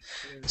left.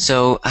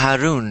 So,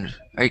 Harun,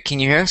 can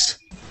you hear us?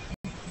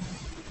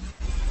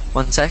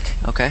 One sec,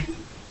 okay.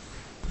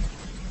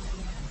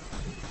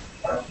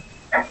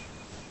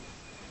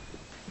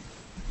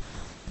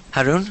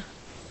 Harun?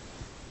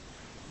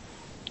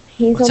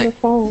 He's What's on that? the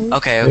phone.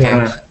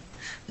 Okay.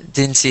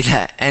 Didn't see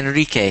that.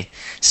 Enrique,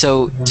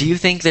 so do you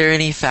think there are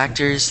any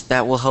factors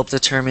that will help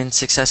determine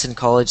success in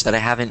college that I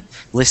haven't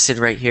listed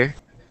right here?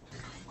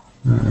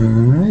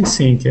 I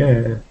think,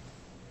 yeah.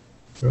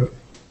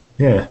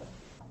 Yeah.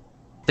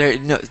 There,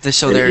 no,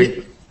 so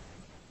there.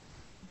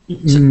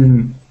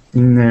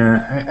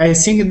 I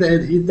think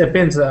that it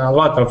depends a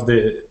lot of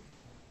the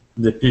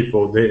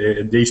people,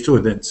 the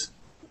students.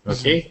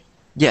 Okay.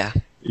 Yeah.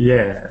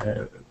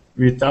 Yeah.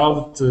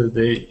 Without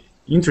the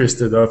interest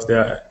of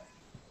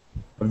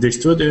the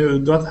student, you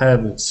don't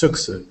have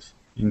success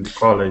in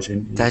college.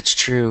 That's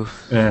true.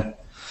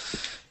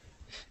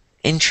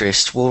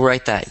 Interest. We'll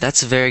write that.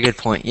 That's a very good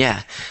point.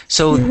 Yeah.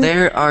 So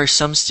there are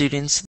some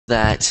students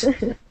that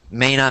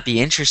may not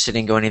be interested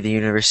in going to the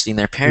university, and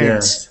their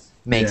parents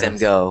make them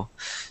go.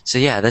 So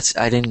yeah,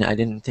 I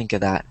didn't think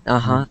of that.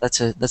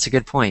 That's a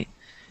good point.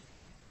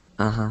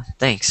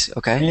 Thanks.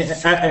 Okay.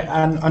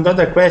 And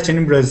another question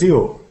in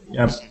Brazil,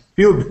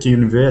 public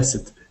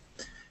university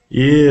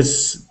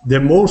is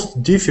the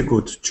most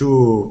difficult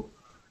to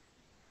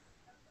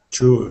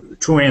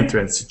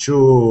entrance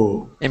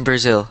to in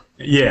Brazil.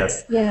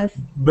 Yes. Yes.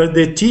 But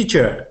the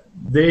teacher,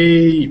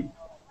 they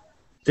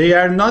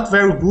are not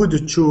very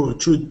good to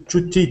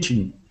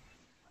teaching.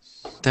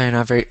 They're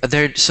not very.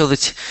 So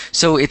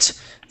it's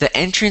the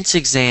entrance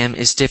exam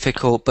is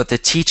difficult, but the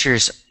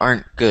teachers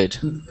aren't good.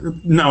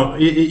 No,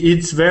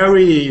 it's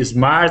very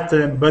smart,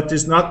 but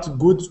it's not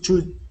good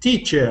to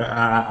teach.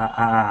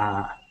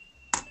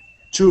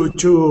 To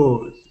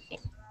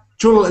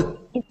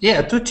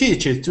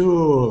teach it,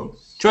 to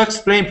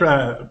explain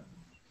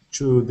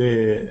to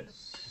the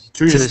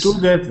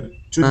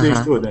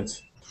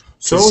students.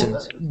 So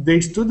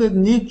the student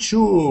need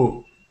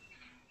to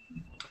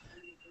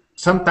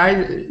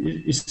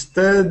sometimes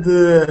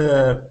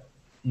study.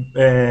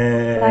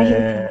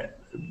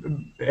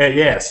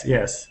 Yes.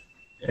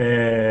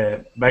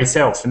 By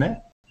self,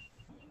 né?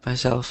 By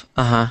self.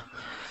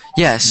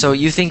 Yeah, so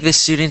you think the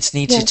students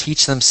need to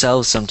teach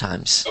themselves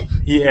sometimes?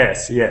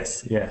 Yes.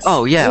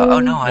 Oh, yeah. Oh,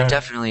 no, I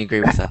definitely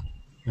agree with that.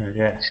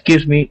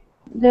 Excuse me.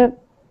 The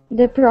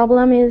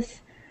problem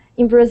is,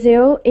 in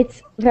Brazil,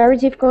 it's very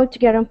difficult to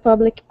get on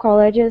public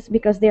colleges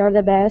because they are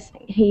the best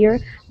here,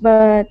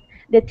 but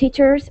the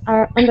teachers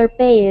are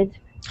underpaid,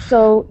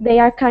 so they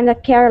are kind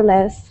of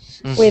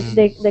careless with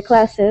the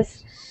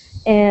classes.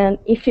 And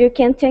if you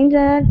can change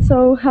that,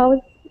 so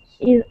how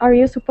are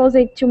you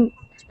supposed to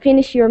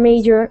finish your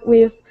major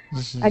with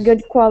a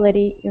good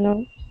quality,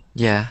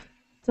 Yeah.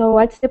 So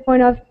what's the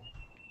point of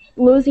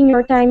losing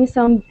your time in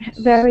some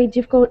very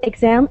difficult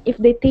exam if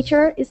the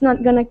teacher is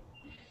not gonna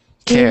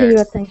give you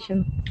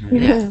attention?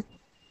 Yeah.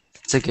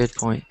 That's a good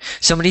point.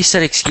 Somebody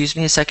said excuse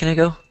me a second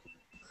ago?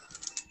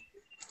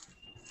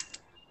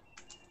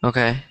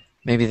 Okay.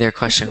 Maybe their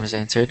question was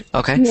answered.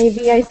 Okay.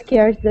 Maybe I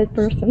scared that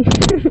person.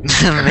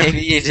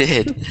 Maybe you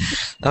did.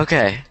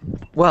 Okay.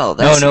 Well,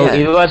 that's... No,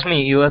 it was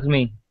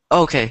me.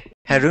 Okay.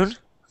 Harun?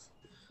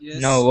 Yes.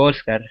 No,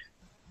 Oscar.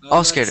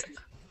 Oscar.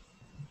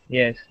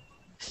 Yes.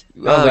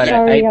 No, but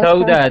I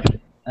thought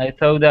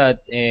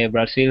that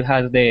Brazil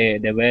has the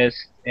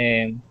best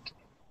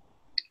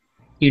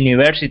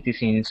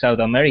universities in South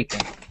America.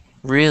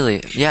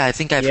 Really? Yeah, I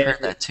think I've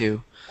heard that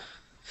too.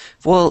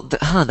 Well,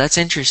 that's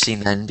interesting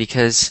then,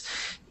 because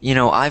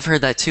I've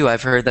heard that too.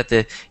 I've heard that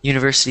the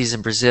universities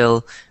in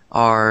Brazil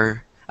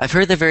I've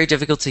heard they're very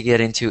difficult to get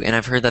into, and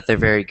I've heard that they're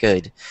very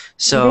good.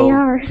 So they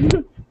are.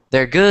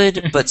 They're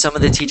good, but some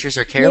of the teachers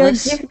are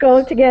careless? They're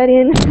difficult to get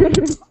in.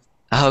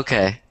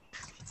 Okay.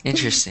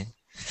 Interesting.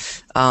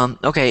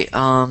 Okay,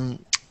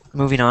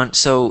 moving on.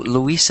 So,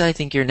 Luisa, I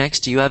think you're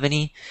next. Do you have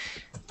any?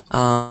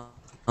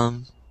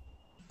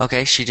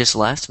 Okay, she just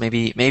left.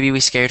 Maybe we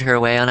scared her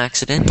away on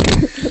accident.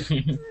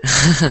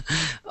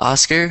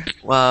 Oscar,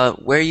 where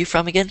are you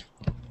from again?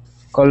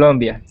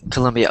 Colombia.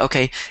 Colombia,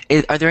 okay.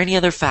 Are there any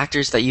other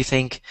factors that you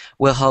think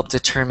will help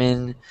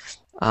determine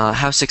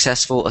how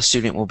successful a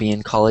student will be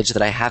in college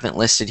that I haven't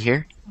listed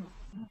here?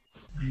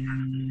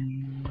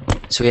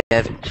 So we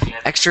have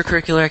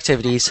extracurricular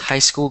activities, high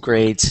school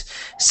grades,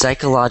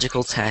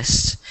 psychological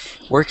tests,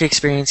 work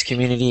experience,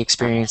 community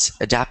experience,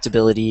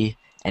 adaptability,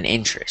 and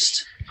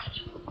interest.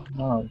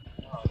 Oh,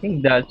 I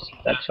think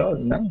that's all,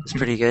 no? It's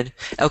pretty good.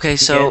 Okay,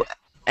 so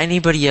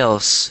anybody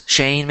else?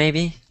 Shane,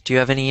 maybe? Do you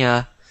have any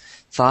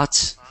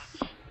thoughts?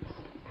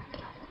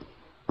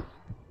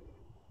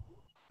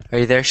 Are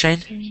you there,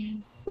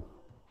 Shane?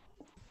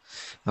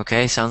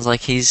 Okay, sounds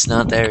like he's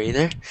not there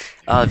either.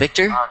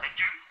 Victor?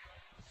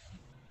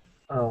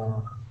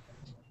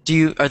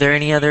 Are there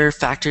any other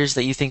factors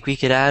that you think we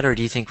could add, or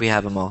do you think we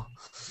have them all?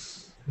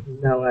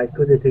 No, I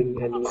couldn't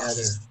think any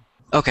other.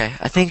 Okay,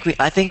 I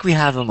think we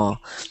have them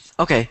all.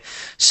 Okay,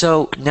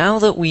 so now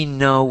that we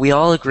know, we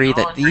all agree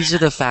that these are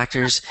the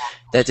factors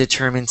that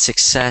determine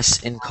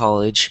success in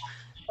college.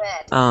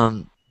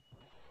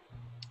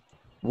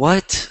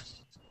 Let's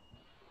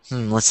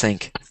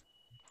think.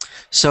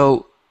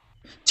 So,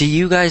 do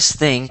you guys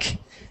think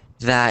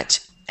that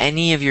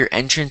any of your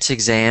entrance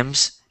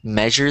exams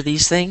measure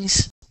these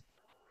things?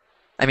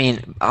 I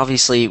mean,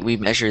 obviously we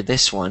measure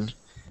this one,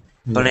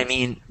 but I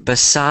mean,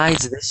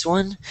 besides this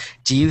one,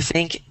 do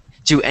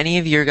any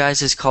of your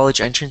guys' college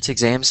entrance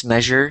exams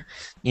measure,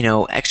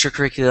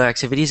 extracurricular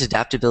activities,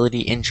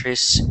 adaptability,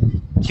 interests,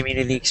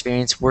 community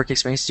experience, work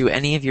experience? Do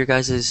any of your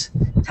guys'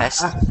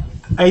 tests?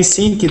 I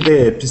think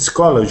the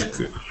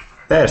psychological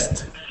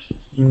test,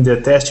 in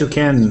the test you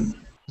can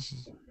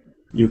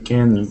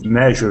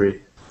measure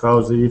it,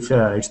 because if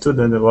a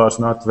student was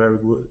not very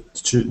good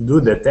to do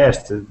the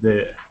test,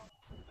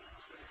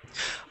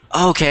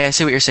 Okay, I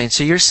see what you're saying.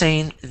 So you're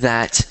saying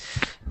that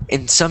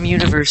in some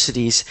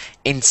universities,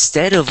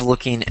 instead of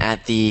looking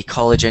at the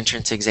college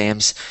entrance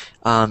exams,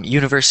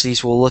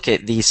 universities will look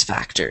at these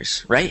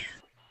factors, right?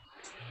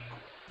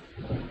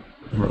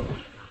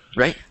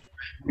 Right?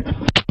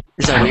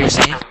 Is that what you're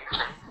saying?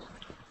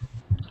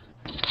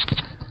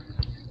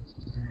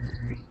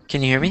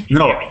 Can you hear me?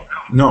 No.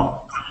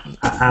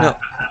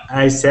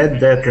 I said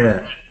that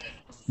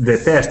the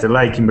test,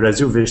 like in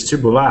Brazil,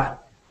 vestibular.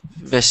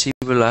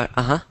 Vestibular,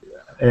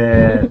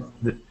 the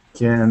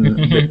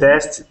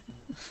test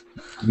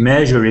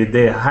measure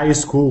the high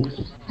school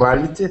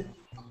quality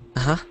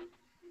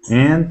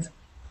and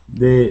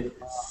the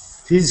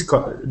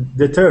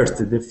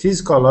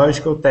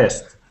physiological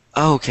test.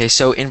 Oh, okay,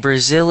 so in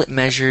Brazil it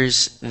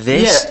measures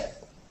this?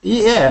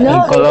 Yeah.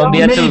 No, in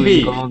Colombia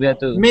maybe,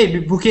 too. Maybe,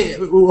 because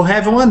we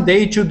have 1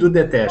 day to do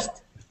the test.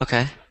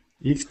 Okay.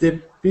 If the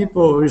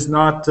people is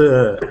not,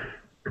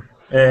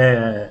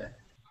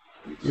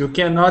 you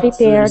cannot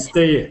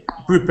stay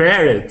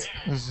prepared.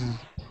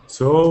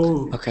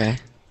 So okay,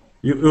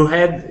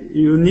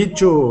 you need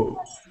to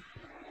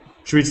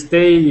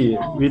stay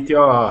with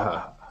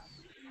your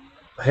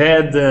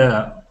head.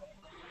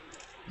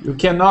 You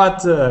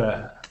cannot.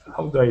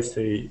 How do I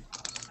say?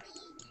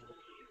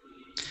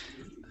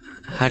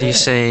 How do you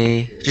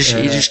say?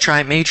 You just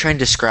try. Maybe try and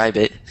describe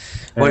it.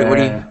 What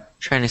are you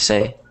trying to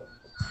say?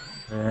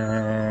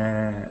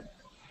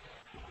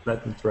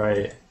 Let me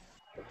try.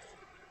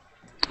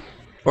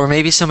 Or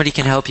maybe somebody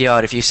can help you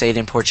out if you say it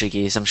in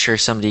Portuguese. I'm sure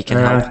somebody can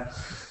help.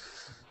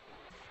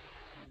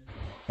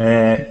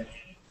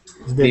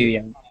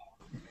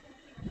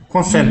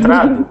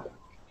 Concentrado.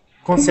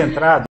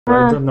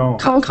 I don't know.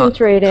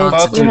 Concentrated.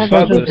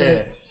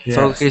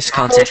 Focus,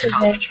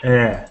 concentrate.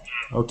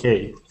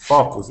 Okay.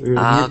 Focus.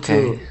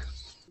 Okay.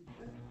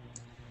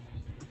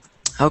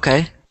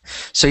 Okay.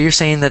 So you're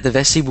saying that the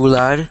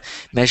vestibular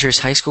measures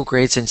high school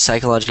grades and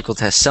psychological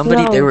tests.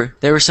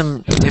 There were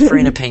some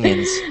differing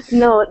opinions.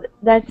 No,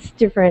 that's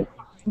different.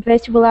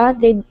 Vestibular,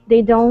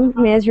 they don't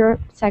measure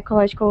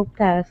psychological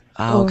tests.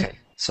 Okay.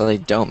 So they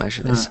don't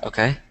measure this.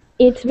 Okay.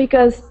 It's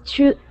because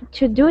to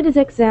do this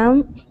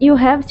exam, you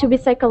have to be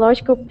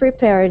psychologically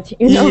prepared.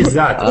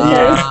 Exactly.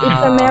 Because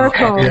it's a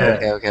marathon.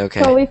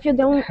 Okay. So if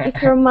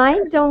your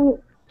mind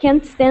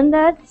can't stand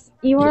that,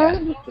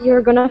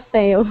 you're gonna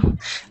fail.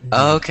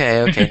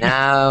 Okay.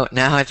 Now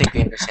I think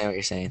we understand what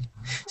you're saying.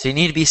 So you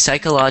need to be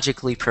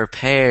psychologically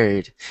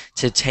prepared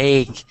to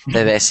take the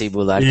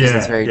vestibular because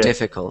it's very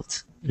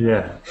difficult.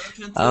 Yeah.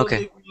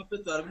 Okay.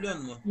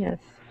 Yes.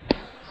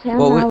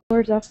 10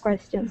 hours of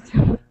questions.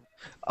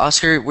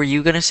 Oscar, were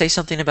you gonna say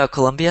something about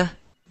Colombia?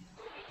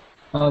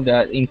 Oh,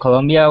 that in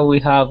Colombia we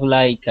have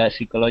like a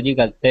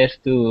psychological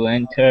test to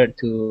enter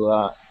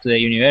to the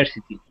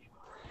university.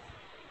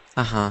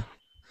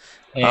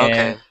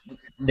 Okay.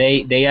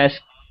 They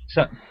ask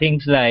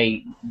things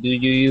like, do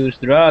you use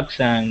drugs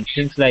and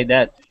things like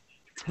that.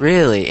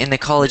 Really? In the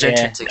college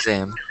entrance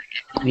exam?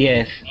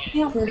 Yes.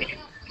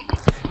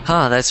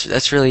 Huh,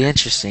 that's really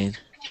interesting.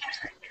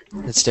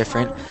 That's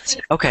different.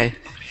 Okay.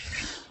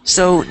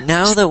 So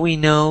now that we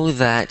know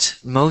that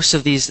most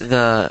of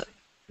the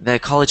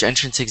college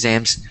entrance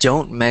exams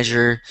don't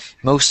measure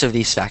most of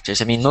these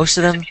factors. I mean, most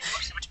of them,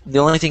 the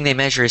only thing they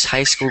measure is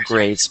high school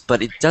grades,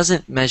 but it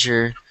doesn't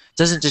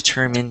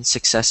determine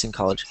success in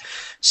college.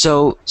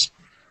 So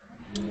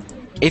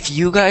if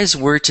you guys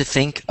were to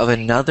think of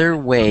another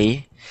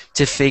way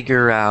to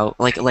figure out,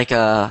 like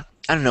a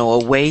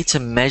way to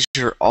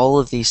measure all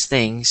of these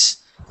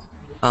things,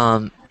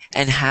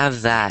 and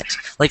have that,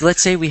 like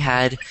let's say we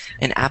had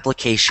an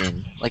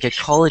application, like a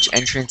college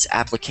entrance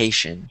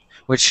application,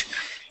 which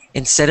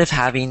instead of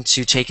having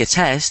to take a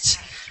test,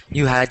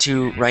 you had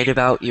to write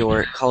about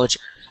your college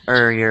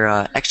or your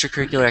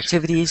extracurricular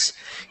activities,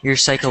 your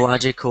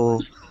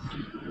psychological,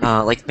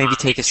 like maybe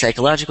take a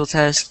psychological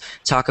test,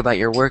 talk about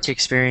your work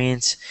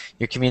experience,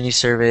 your community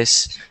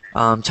service,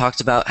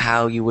 talked about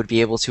how you would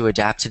be able to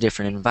adapt to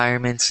different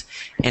environments,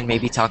 and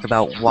maybe talk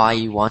about why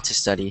you want to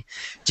study.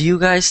 Do you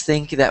guys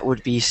think that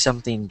would be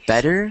something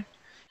better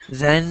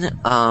than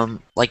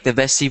like the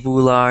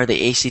vestibular,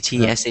 the ACT,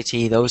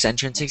 SAT, those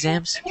entrance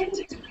exams?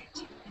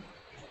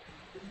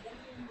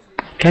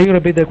 Can you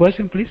repeat the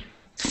question, please?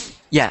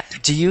 Yeah.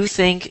 Do you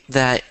think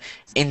that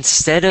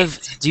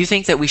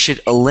we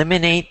should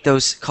eliminate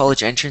those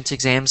college entrance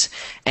exams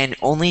and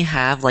only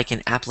have like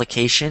an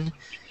application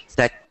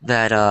that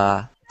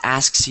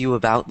asks you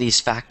about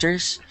these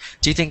factors?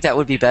 Do you think that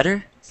would be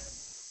better?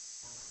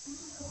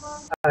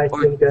 I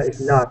think it's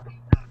not,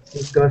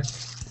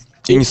 because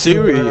In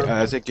theory,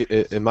 I think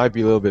it might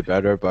be a little bit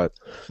better, but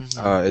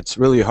it's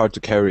really hard to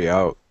carry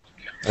out.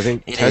 I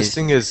think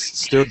testing is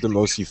still the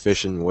most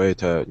efficient way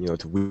to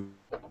to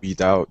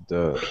weed out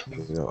the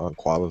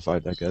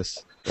unqualified, I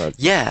guess. But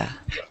yeah,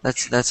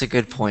 that's a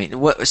good point.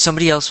 What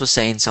somebody else was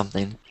saying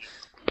something.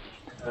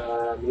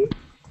 Me?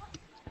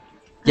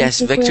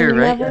 Yes, Victor,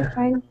 right?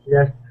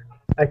 Yes,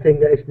 I think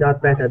that it's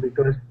not better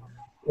because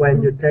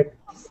when you take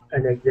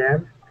an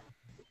exam,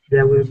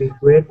 there will be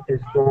grade and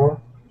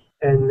score,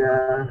 and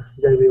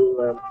they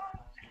will,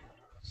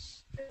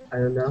 I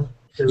don't know,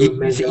 they will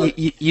measure.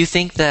 You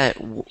think that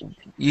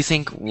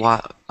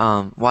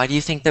why do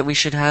you think that we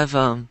should have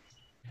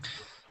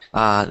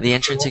the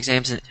entrance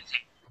exams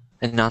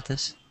and not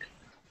this?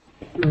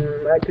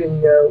 I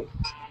think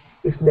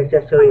it's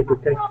necessary to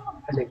take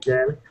an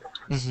exam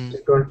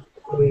because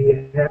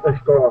we have a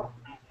score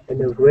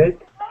and a grade,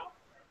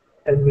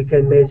 and we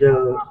can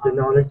measure the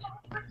knowledge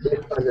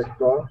based on the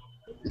score.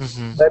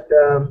 But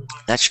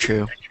that's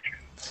true.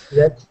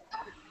 That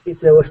if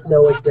there was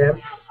no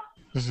exam,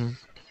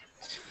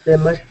 there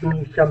must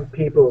be some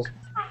people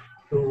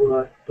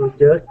to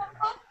judge,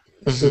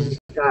 to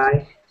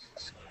decide,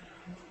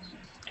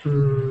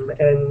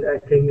 and I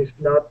think it's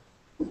not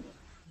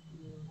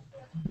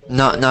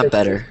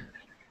better.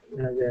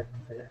 Yeah.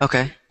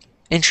 Okay,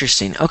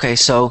 interesting. Okay,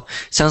 so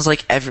sounds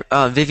like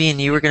Vivian,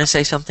 you were gonna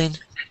say something.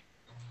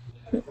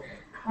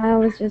 I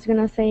was just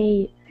gonna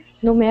say,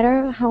 no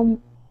matter how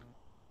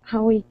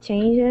we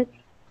change it,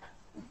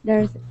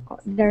 there's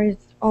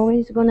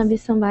always gonna be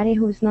somebody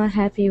who's not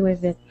happy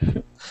with it.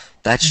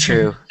 That's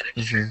true.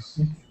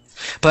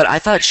 But I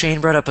thought Shane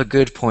brought up a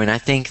good point. I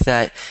think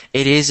that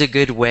it is a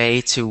good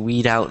way to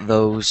weed out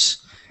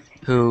those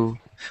who,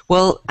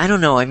 well, I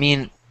don't know. I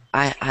mean,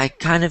 I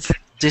kind of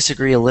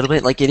disagree a little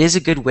bit. Like, it is a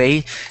good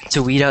way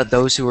to weed out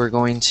those who are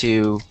going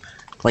to,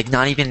 like,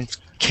 not even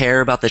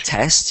care about the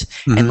test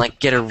and, like,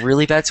 get a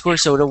really bad score.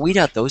 So it'll weed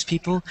out those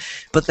people.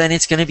 But then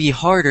it's going to be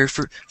harder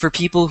for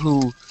people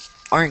who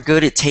aren't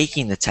good at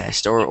taking the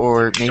test,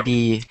 or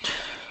maybe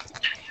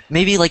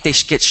like they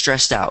get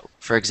stressed out,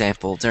 for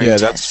example, during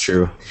tests. That's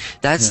true.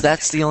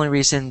 That's the only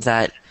reason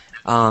that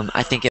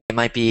I think it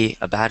might be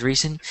a bad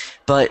reason.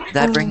 But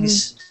that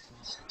brings.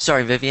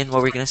 Sorry, Vivian,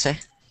 what were you gonna say?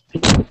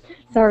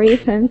 Sorry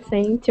if I'm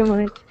saying too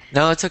much.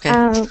 No, it's okay.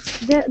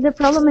 The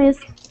problem is,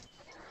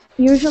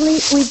 usually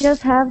we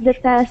just have the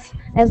test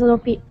as an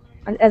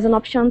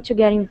option to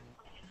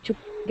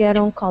get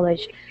on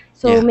college.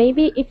 So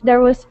maybe if there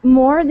was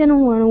more than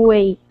one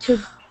way to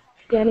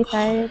get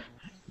inside.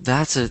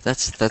 That's No,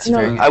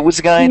 very. I was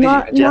going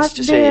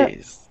to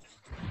say.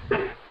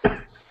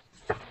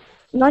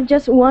 Not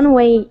just one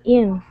way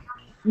in,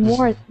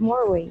 more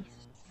ways.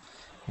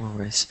 More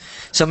ways.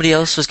 Somebody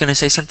else was gonna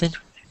say something.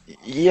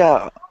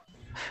 Yeah.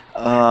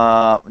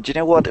 Do you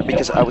know what?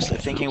 Because I was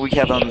thinking we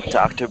haven't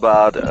talked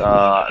about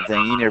the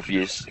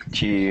interviews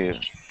to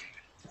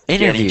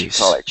get into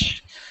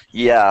college.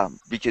 Yeah,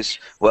 because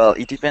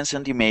it depends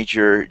on the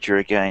major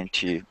you're going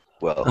to.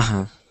 Well,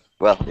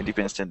 it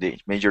depends on the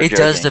major. It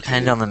does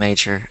depend on the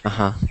major.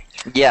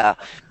 Yeah,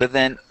 but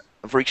then,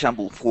 for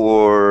example,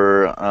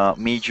 for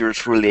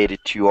majors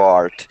related to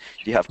art,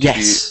 you have to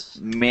do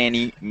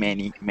many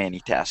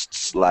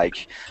tests.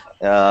 Like,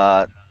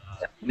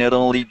 not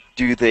only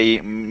do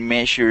they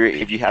measure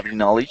if you have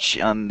knowledge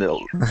on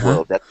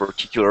that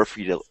particular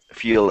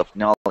field of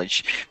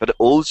knowledge, but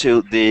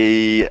also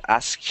they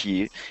ask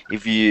you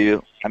if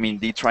you. I mean,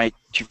 they try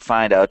to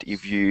find out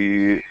if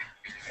you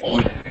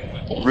would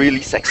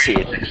really succeed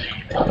in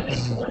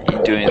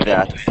doing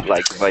that,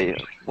 like by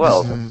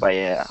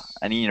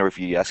an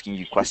interview, asking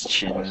you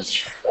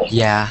questions.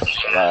 Yeah,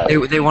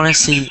 they want to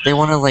see. They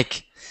want to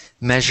like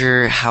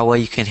measure how well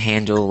you can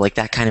handle like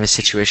that kind of a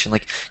situation.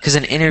 Like, because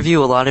in an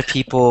interview, a lot of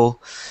people,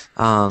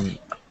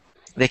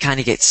 they kind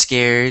of get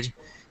scared.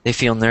 They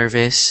feel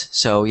nervous.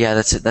 So yeah,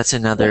 that's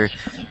another.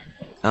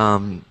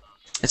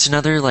 It's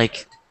another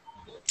like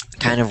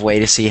kind of way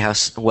to see how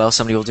well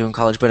somebody will do in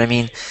college. But I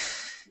mean,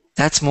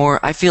 that's more.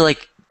 I feel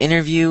like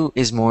interview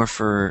is more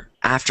for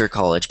after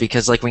college,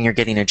 because like when you're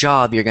getting a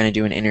job, you're going to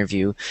do an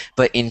interview.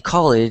 But in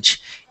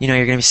college, you're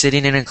going to be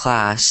sitting in a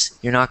class.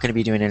 You're not going to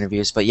be doing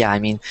interviews. But yeah, I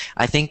mean,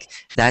 I think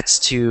that's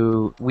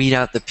to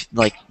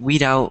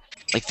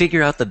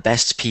figure out the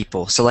best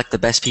people, select the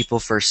best people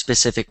for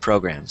specific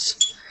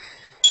programs.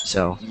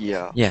 So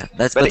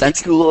that's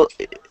it's cool.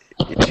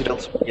 It's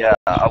also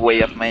a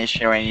way of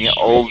measuring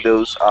all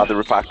those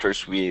other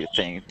factors we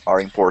think are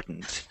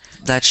important.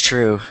 That's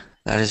true.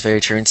 That is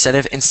very true.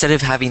 Instead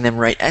of having them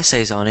write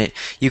essays on it,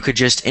 you could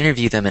just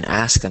interview them and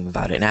ask them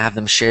about it and have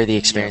them share the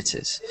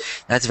experiences.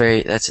 That's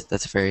very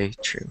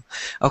true.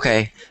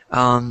 Okay,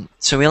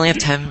 so we only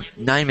have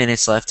 9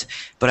 minutes left,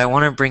 but I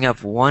want to bring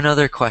up one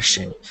other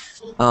question.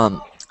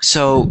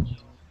 So,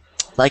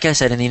 like I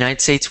said, in the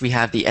United States we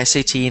have the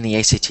SAT and the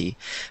ACT,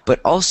 but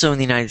also in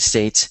the United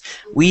States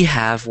we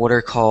have what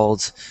are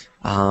called,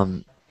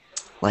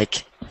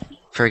 like,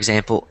 for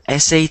example,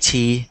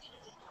 SAT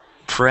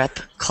prep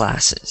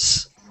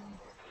classes.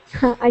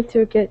 I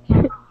took it.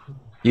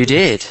 You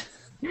did?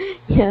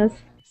 Yes.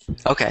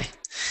 Okay,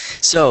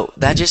 so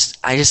I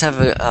just have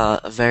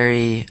a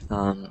very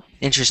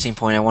interesting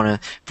point I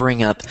want to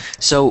bring up.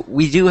 So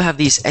we do have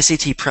these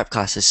SAT prep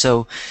classes.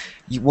 So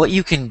what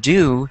you can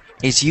do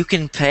is you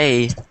can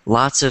pay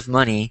lots of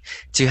money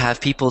to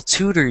have people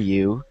tutor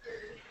you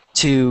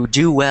to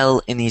do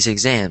well in these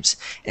exams.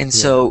 And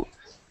so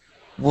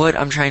what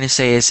I'm trying to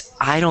say is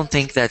I don't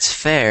think that's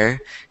fair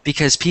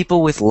because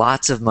people with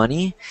lots of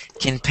money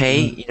can pay,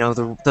 you know,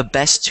 the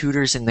best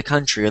tutors in the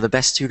country or the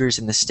best tutors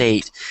in the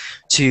state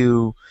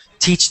to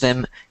teach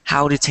them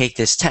how to take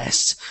this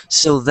test.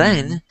 So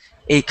then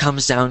it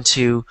comes down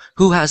to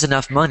who has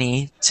enough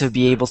money to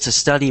be able to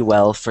study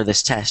well for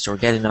this test or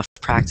get enough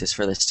practice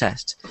for this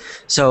test.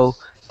 So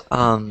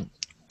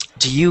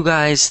do you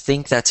guys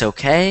think that's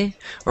okay?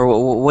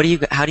 Or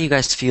how do you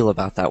guys feel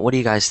about that? What do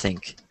you guys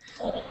think?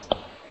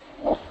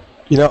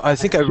 You know, I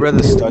think I read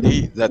a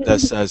study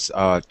that says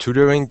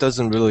tutoring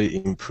doesn't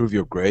really improve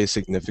your grade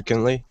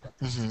significantly.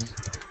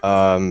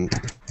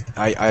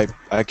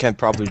 I can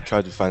probably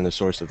try to find the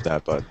source of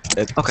that, but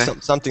it's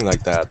something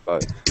like that.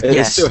 But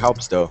it still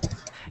helps, though.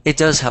 It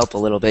does help a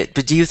little bit,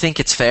 but do you think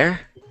it's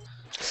fair?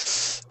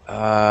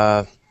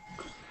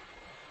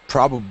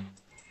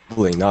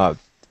 Probably not.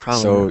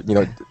 Probably so not. You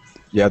know,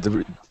 yeah,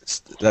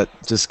 that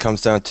just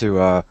comes down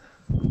to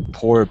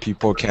poor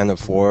people can't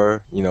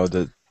afford, you know,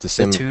 the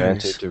same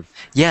advantage of.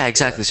 Yeah,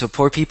 exactly. So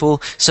poor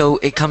people. So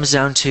it comes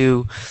down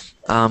to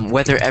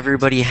whether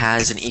everybody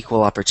has an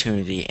equal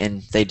opportunity,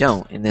 and they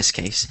don't in this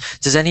case.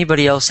 Does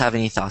anybody else have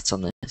any thoughts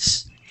on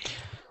this?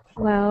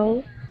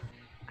 Well,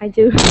 I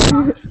do.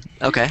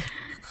 Okay.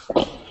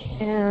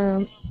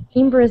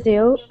 In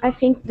Brazil, I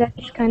think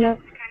that's kind of,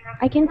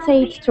 I can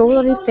say it's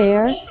totally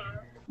fair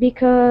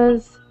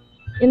because,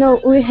 you know,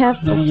 we have,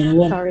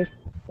 sorry,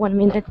 1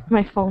 minute,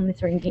 my phone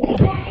is ringing.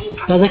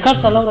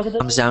 It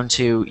comes down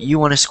to you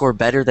want to score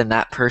better than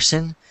that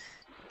person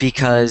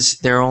because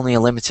there are only a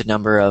limited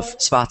number of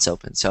spots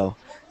open. So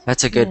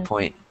that's a good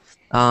point.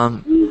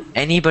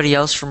 Anybody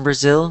else from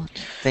Brazil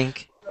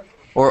think,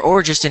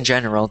 or just in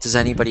general, does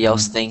anybody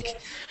else think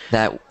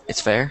that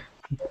it's fair?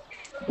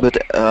 But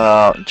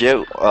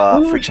Joe,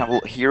 for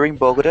example, here in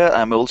Bogota,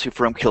 I'm also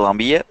from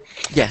Colombia.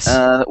 Yes.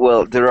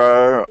 Well, there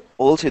are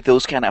also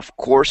those kind of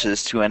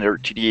courses to enter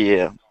to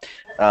the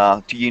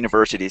to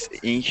universities.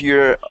 In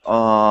here,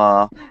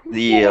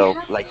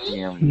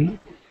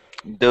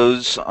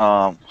 those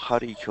how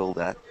do you call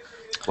that?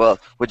 Well,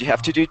 what you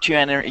have to do to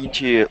enter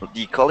into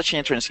the college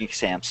entrance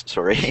exams,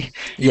 sorry,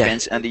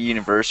 depends on the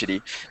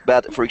university.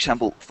 But for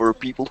example, for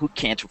people who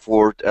can't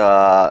afford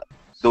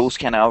those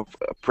kind of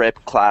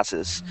prep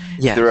classes,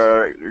 there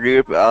are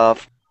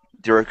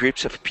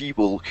groups of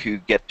people who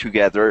get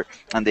together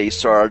and they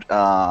start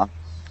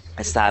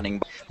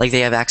studying. Like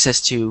they have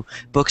access to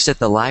books at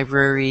the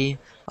library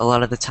a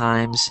lot of the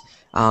times,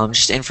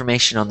 just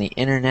information on the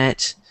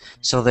internet.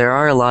 So there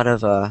are a lot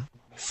of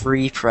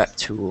free prep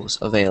tools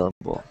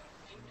available.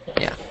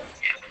 Yeah.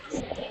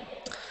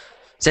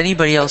 Does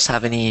anybody else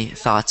have any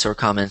thoughts or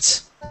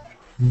comments?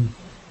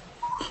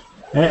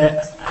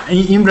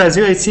 In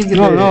Brazil, I think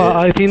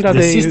I think that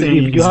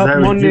if you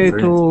have money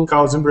to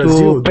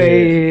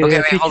pay.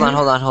 Okay, wait, hold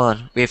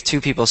on. We have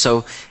two people.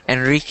 So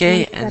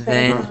Enrique and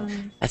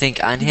then I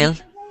think Angel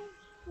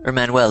or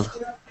Manuel.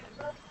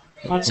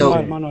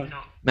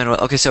 Manuel.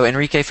 Okay, so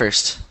Enrique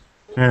first.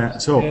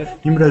 So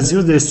in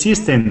Brazil, the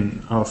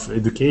system of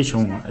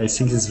education I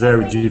think is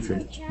very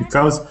different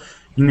because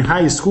in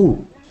high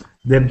school,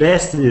 the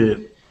best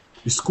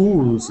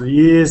schools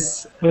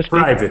is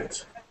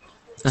private.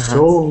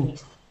 So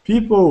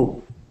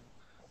people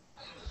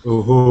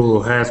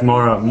who has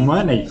more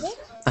money,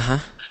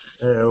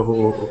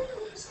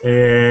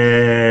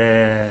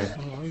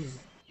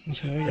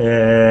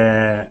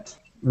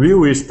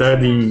 will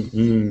study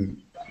in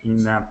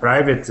a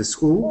private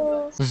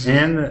school,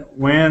 and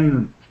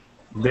when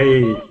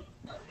they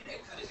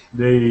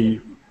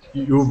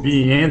will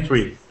be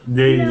entry,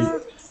 they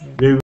have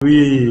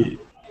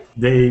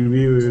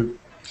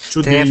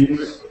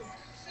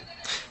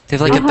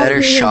like a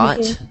better shot.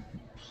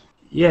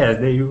 Yeah,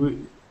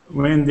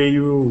 when they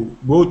will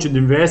go to the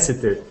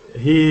university,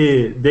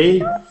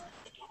 they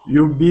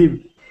will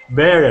be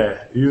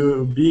better.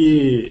 You'll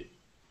be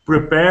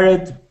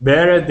prepared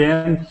better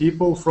than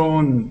people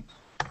from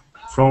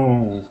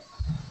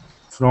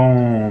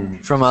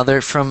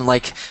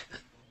like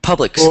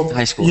public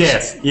high schools.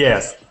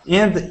 Yes.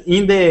 And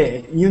in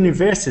the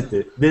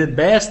university, the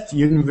best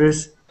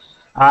universities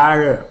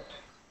are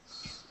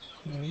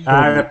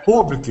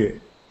public.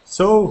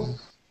 So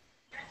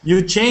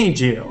you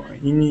change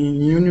in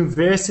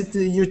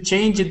university, you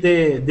change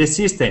the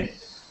system.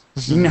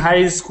 In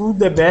high school,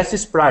 the best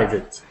is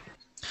private.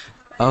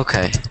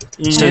 Okay.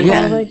 In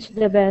college,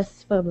 the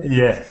best public.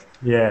 Yes.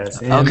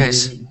 And okay.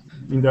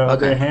 In the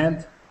other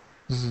hand,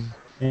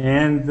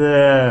 and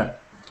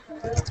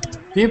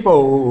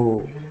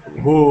people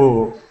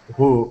who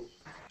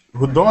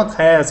don't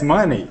have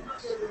money,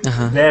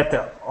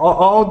 that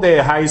all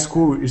the high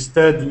school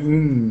study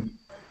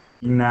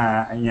in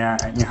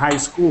high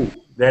school,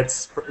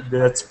 that's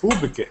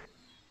public.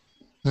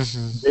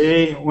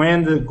 They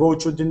when they go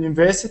to the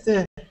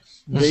university,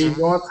 they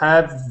don't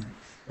have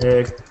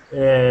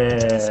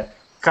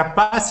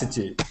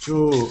capacity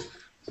to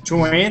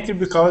enter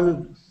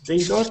because they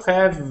don't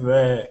have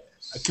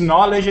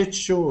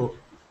knowledge to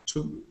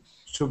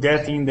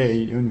get in the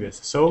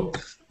university. So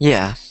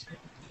yeah,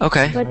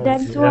 okay. But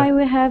that's why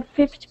we have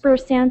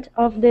 50%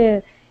 of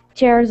the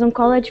chairs on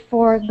college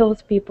for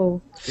those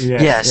people.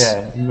 Yes,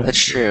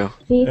 that's true.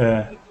 See?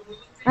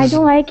 I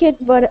don't like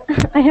it, but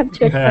I have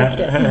to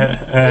accept it.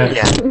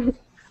 Yeah.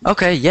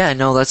 Okay, yeah,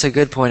 no, that's a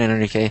good point,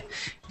 Enrique.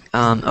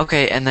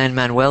 Okay, and then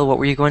Manuel, what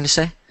were you going to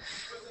say?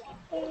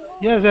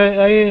 Yes,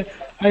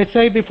 I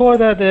say before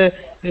that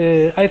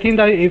I think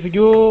that if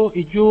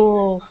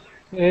you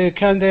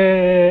can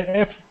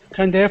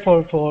the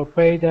effort for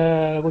pay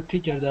the good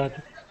teacher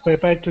that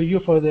prepare to you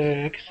for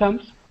the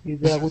exams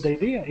is a good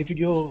idea if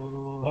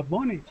you have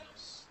money.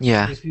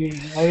 Yeah.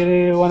 I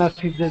really wanna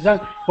see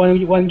that when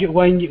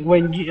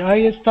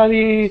I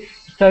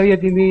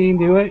studied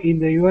in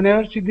the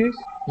university.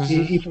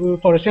 If,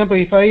 for example,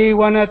 if I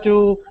wanted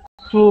to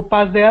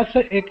pass the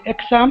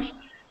exams,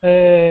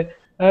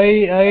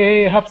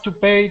 I have to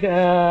pay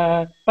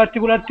a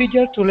particular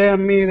teacher to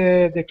learn me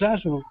the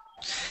classroom.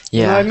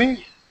 Yeah. You know what I mean?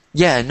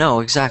 Yeah, no,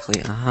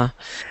 exactly.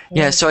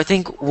 Yeah, so I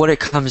think what it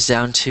comes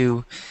down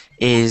to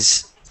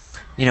is,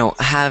 you know,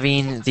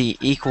 having the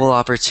equal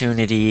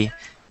opportunity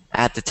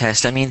at the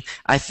test. I mean,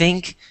 I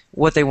think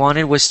what they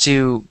wanted was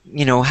to,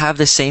 you know, have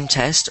the same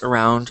test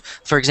around.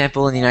 For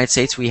example, in the United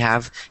States, we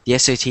have the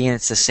SAT and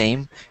it's the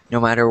same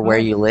no matter where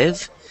you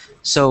live.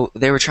 So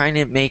they were trying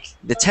to make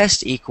the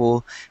test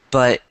equal,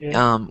 but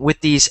with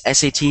these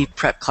SAT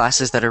prep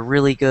classes that are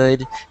really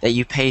good that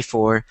you pay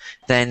for,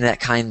 then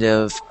that kind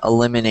of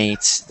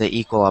eliminates the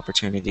equal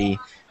opportunity.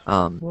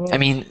 I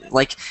mean,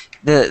 like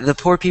the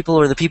poor people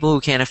or the people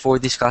who can't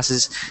afford these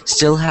classes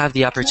still have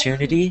the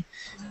opportunity,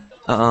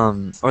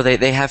 or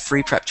they have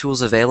free prep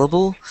tools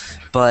available,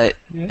 but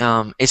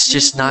it's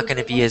just not going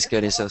to be as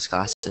good as those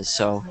classes.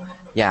 So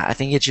yeah, I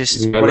think it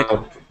just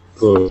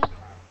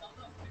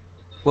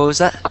what was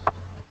that?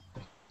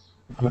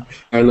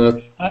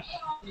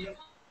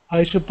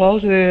 I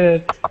suppose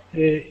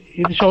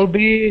it should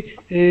be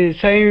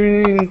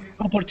same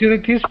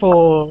opportunities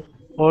for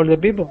all the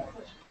people.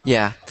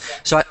 Yeah,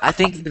 so I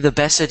think the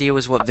best idea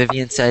was what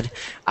Vivian said.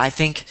 I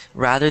think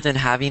rather than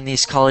having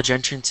these college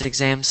entrance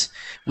exams,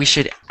 we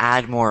should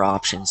add more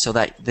options so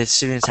that the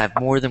students have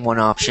more than one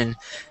option.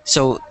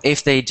 So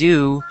if they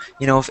do,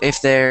 you know,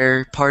 if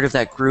they're part of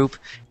that group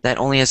that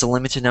only has a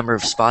limited number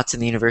of spots in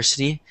the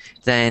university,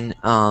 then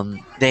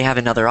they have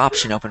another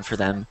option open for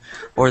them.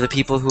 Or the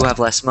people who have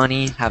less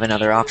money have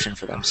another option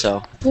for them.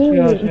 So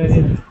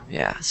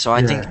yeah, so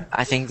I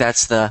think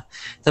that's the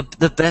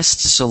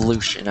best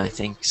solution, I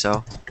think.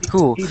 So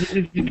cool.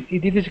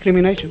 It is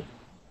discrimination.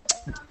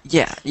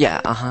 Yeah.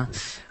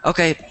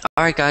 Okay,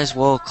 alright guys,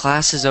 well,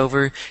 class is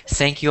over.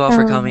 Thank you all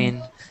for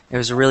coming. It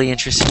was a really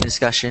interesting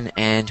discussion,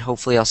 and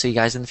hopefully I'll see you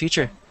guys in the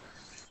future.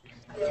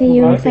 See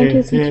you. Thank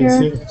you,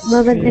 teacher.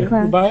 Love the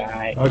class.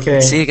 Bye. Okay.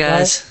 See you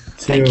guys.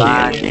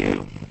 Bye. Thank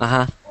you.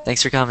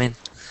 Thanks for coming.